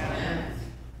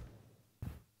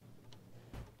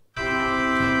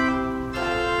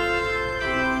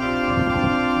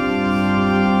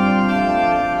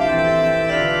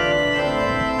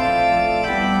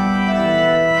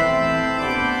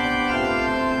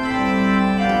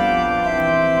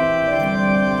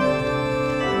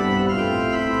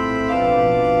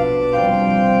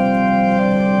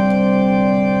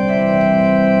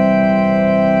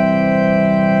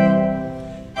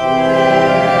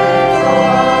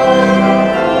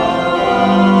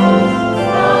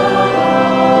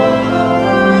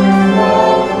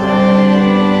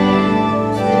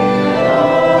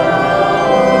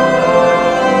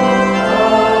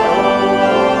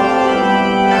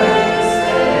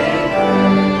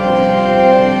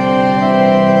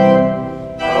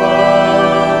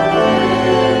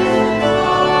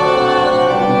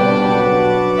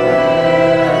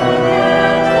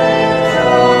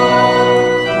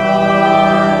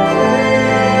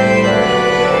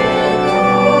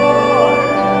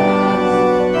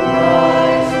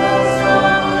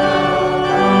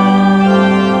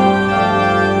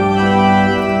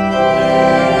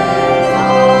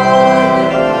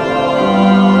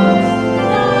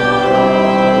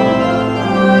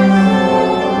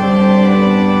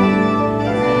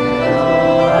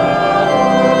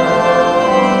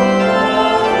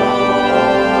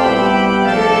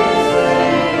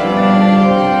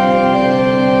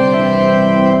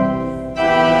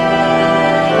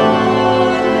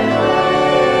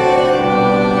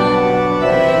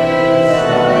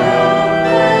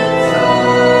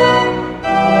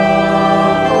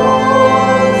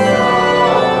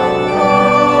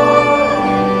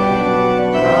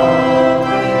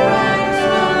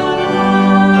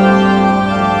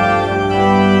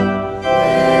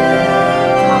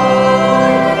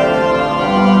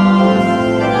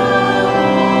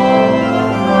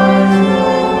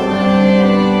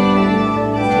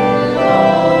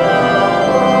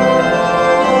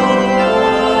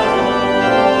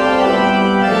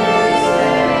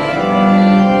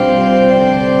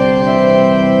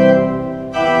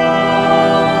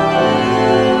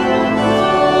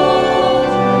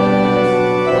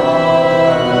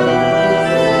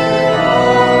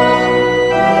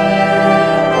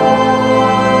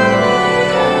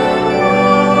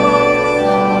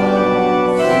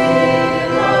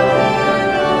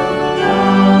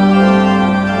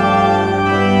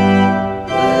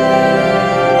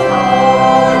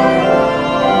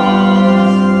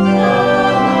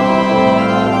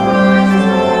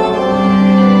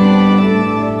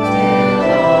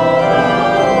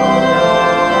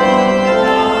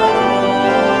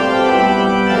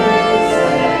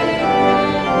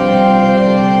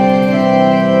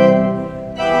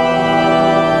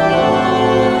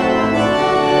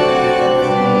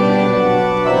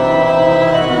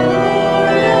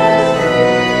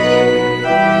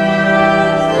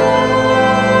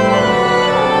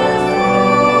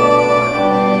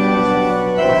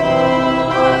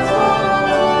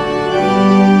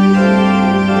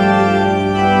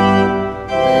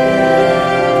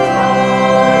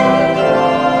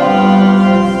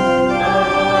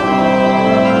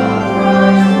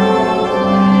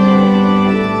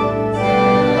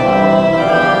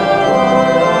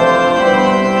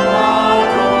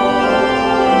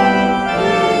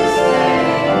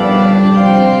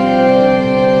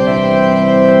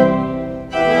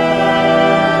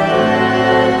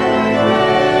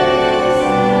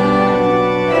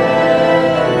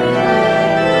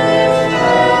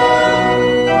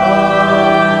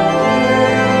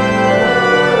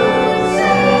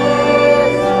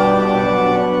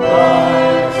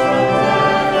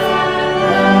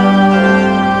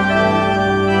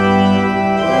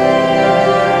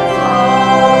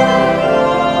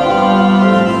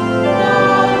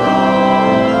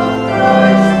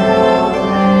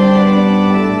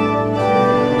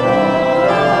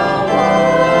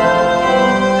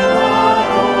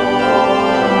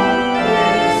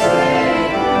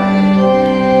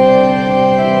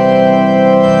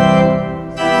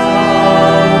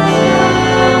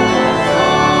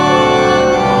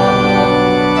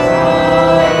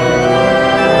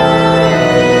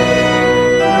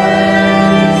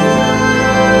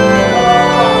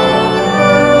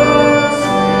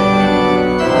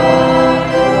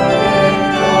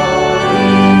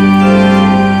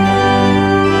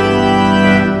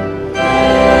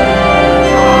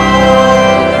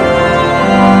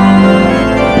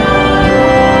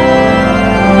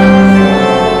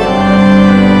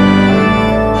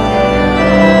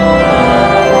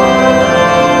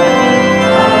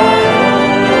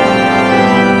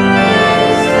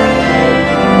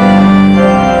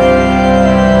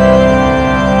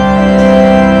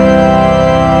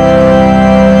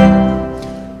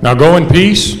 go in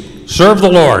peace. Serve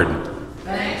the Lord.